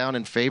ticking down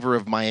in favor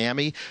of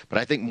Miami, but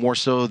I think more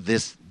so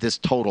this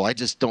total. I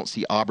just don't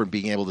see Auburn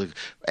being able to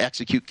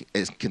execute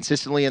as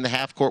consistently in the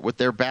half court with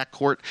their back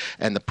court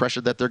and the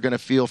pressure that they're going to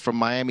feel from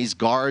Miami's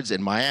guards,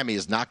 and Miami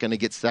is not going to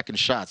get second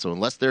shots. So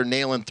unless they're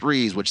nailing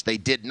threes, which they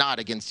did not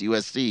against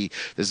USC,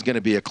 this is going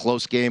to be a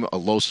close game, a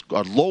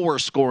lower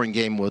scoring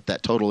game. What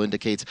that total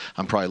indicates,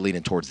 I'm probably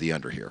leaning towards the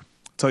under here.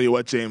 Tell you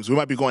what, James, we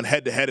might be going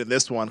head-to-head in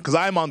this one because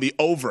I'm on the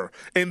over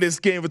in this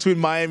game between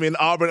Miami and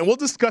Auburn, and we'll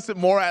discuss it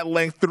more at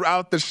length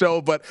throughout the show.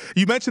 But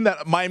you mentioned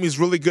that Miami's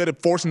really good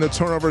at forcing the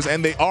turnovers,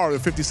 and they are. They're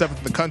 57th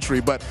in the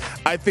country, but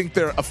I think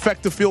their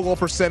effective field goal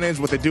percentage,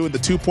 what they do in the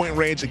two-point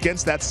range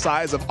against that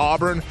size of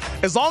Auburn,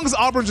 as long as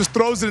Auburn just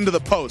throws it into the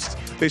post,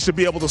 they should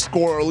be able to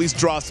score or at least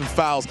draw some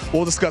fouls.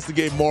 We'll discuss the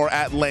game more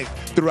at length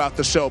throughout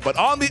the show. But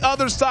on the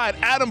other side,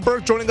 Adam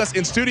Burke joining us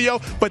in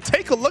studio. But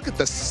take a look at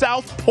the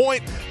South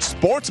Point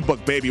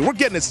Sportsbook, baby. We're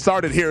getting it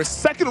started here.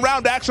 Second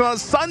round action on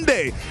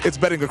Sunday. It's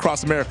Betting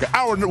Across America.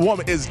 Hour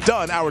 1 is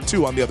done. Hour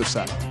 2 on the other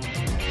side.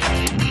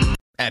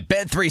 At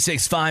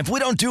Bet365, we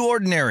don't do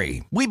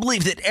ordinary. We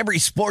believe that every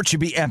sport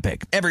should be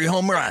epic. Every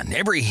home run,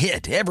 every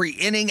hit, every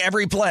inning,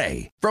 every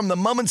play. From the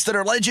moments that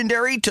are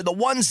legendary to the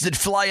ones that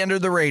fly under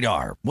the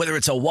radar. Whether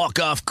it's a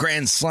walk-off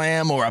grand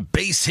slam or a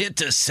base hit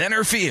to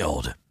center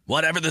field.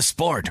 Whatever the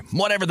sport,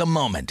 whatever the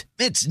moment.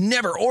 It's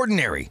never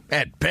ordinary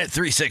at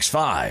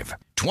Bet365.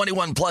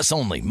 21 plus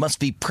only. Must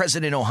be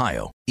present in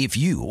Ohio. If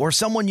you or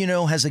someone you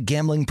know has a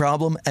gambling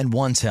problem and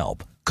wants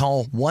help,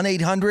 call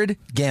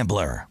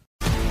 1-800-GAMBLER.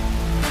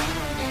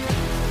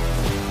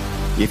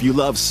 If you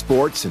love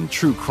sports and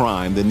true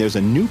crime, then there's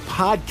a new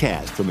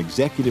podcast from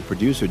executive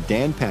producer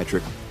Dan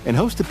Patrick and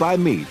hosted by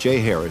me, Jay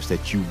Harris,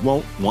 that you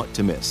won't want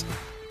to miss.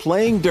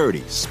 Playing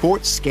Dirty: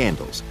 Sports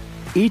Scandals.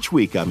 Each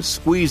week, I'm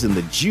squeezing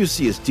the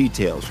juiciest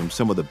details from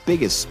some of the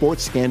biggest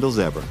sports scandals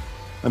ever.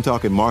 I'm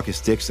talking Marcus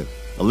Dixon,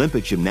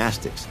 Olympic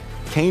gymnastics,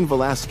 Cain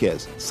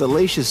Velasquez,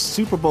 salacious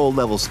Super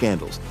Bowl-level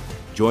scandals.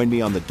 Join me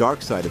on the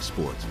dark side of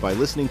sports by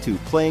listening to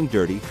Playing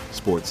Dirty: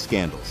 Sports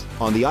Scandals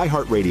on the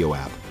iHeartRadio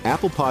app,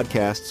 Apple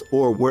Podcasts,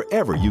 or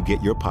wherever you get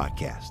your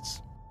podcasts.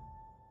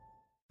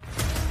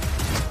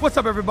 What's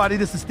up, everybody?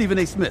 This is Stephen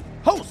A. Smith,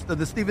 host of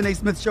the Stephen A.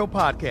 Smith Show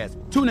podcast.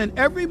 Tune in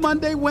every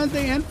Monday,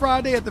 Wednesday, and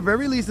Friday at the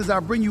very least as I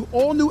bring you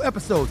all new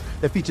episodes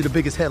that feature the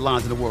biggest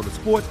headlines in the world of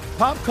sports,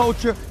 pop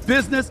culture,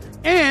 business,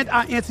 and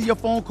I answer your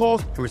phone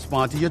calls and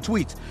respond to your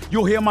tweets.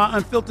 You'll hear my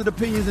unfiltered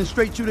opinions and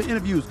straight-shooter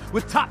interviews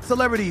with top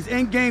celebrities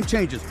and game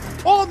changers.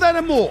 All that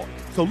and more.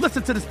 So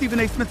listen to the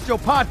Stephen A. Smith Show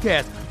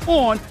podcast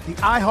on the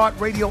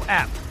iHeartRadio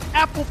app,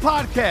 Apple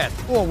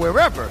Podcasts, or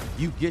wherever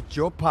you get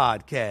your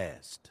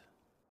podcast.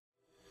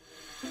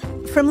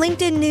 From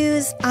LinkedIn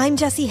News, I'm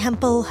Jessie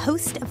Hempel,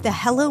 host of the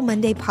Hello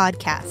Monday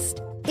podcast.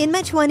 In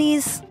my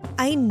 20s,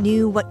 I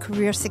knew what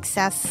career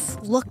success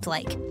looked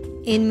like.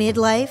 In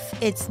midlife,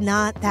 it's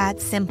not that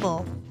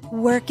simple.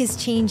 Work is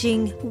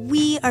changing,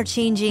 we are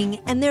changing,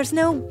 and there's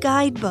no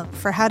guidebook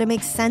for how to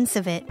make sense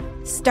of it.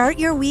 Start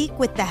your week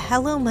with the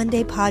Hello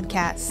Monday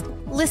podcast.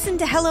 Listen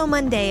to Hello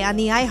Monday on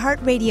the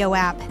iHeartRadio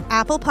app,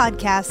 Apple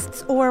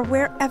Podcasts, or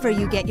wherever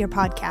you get your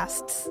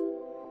podcasts.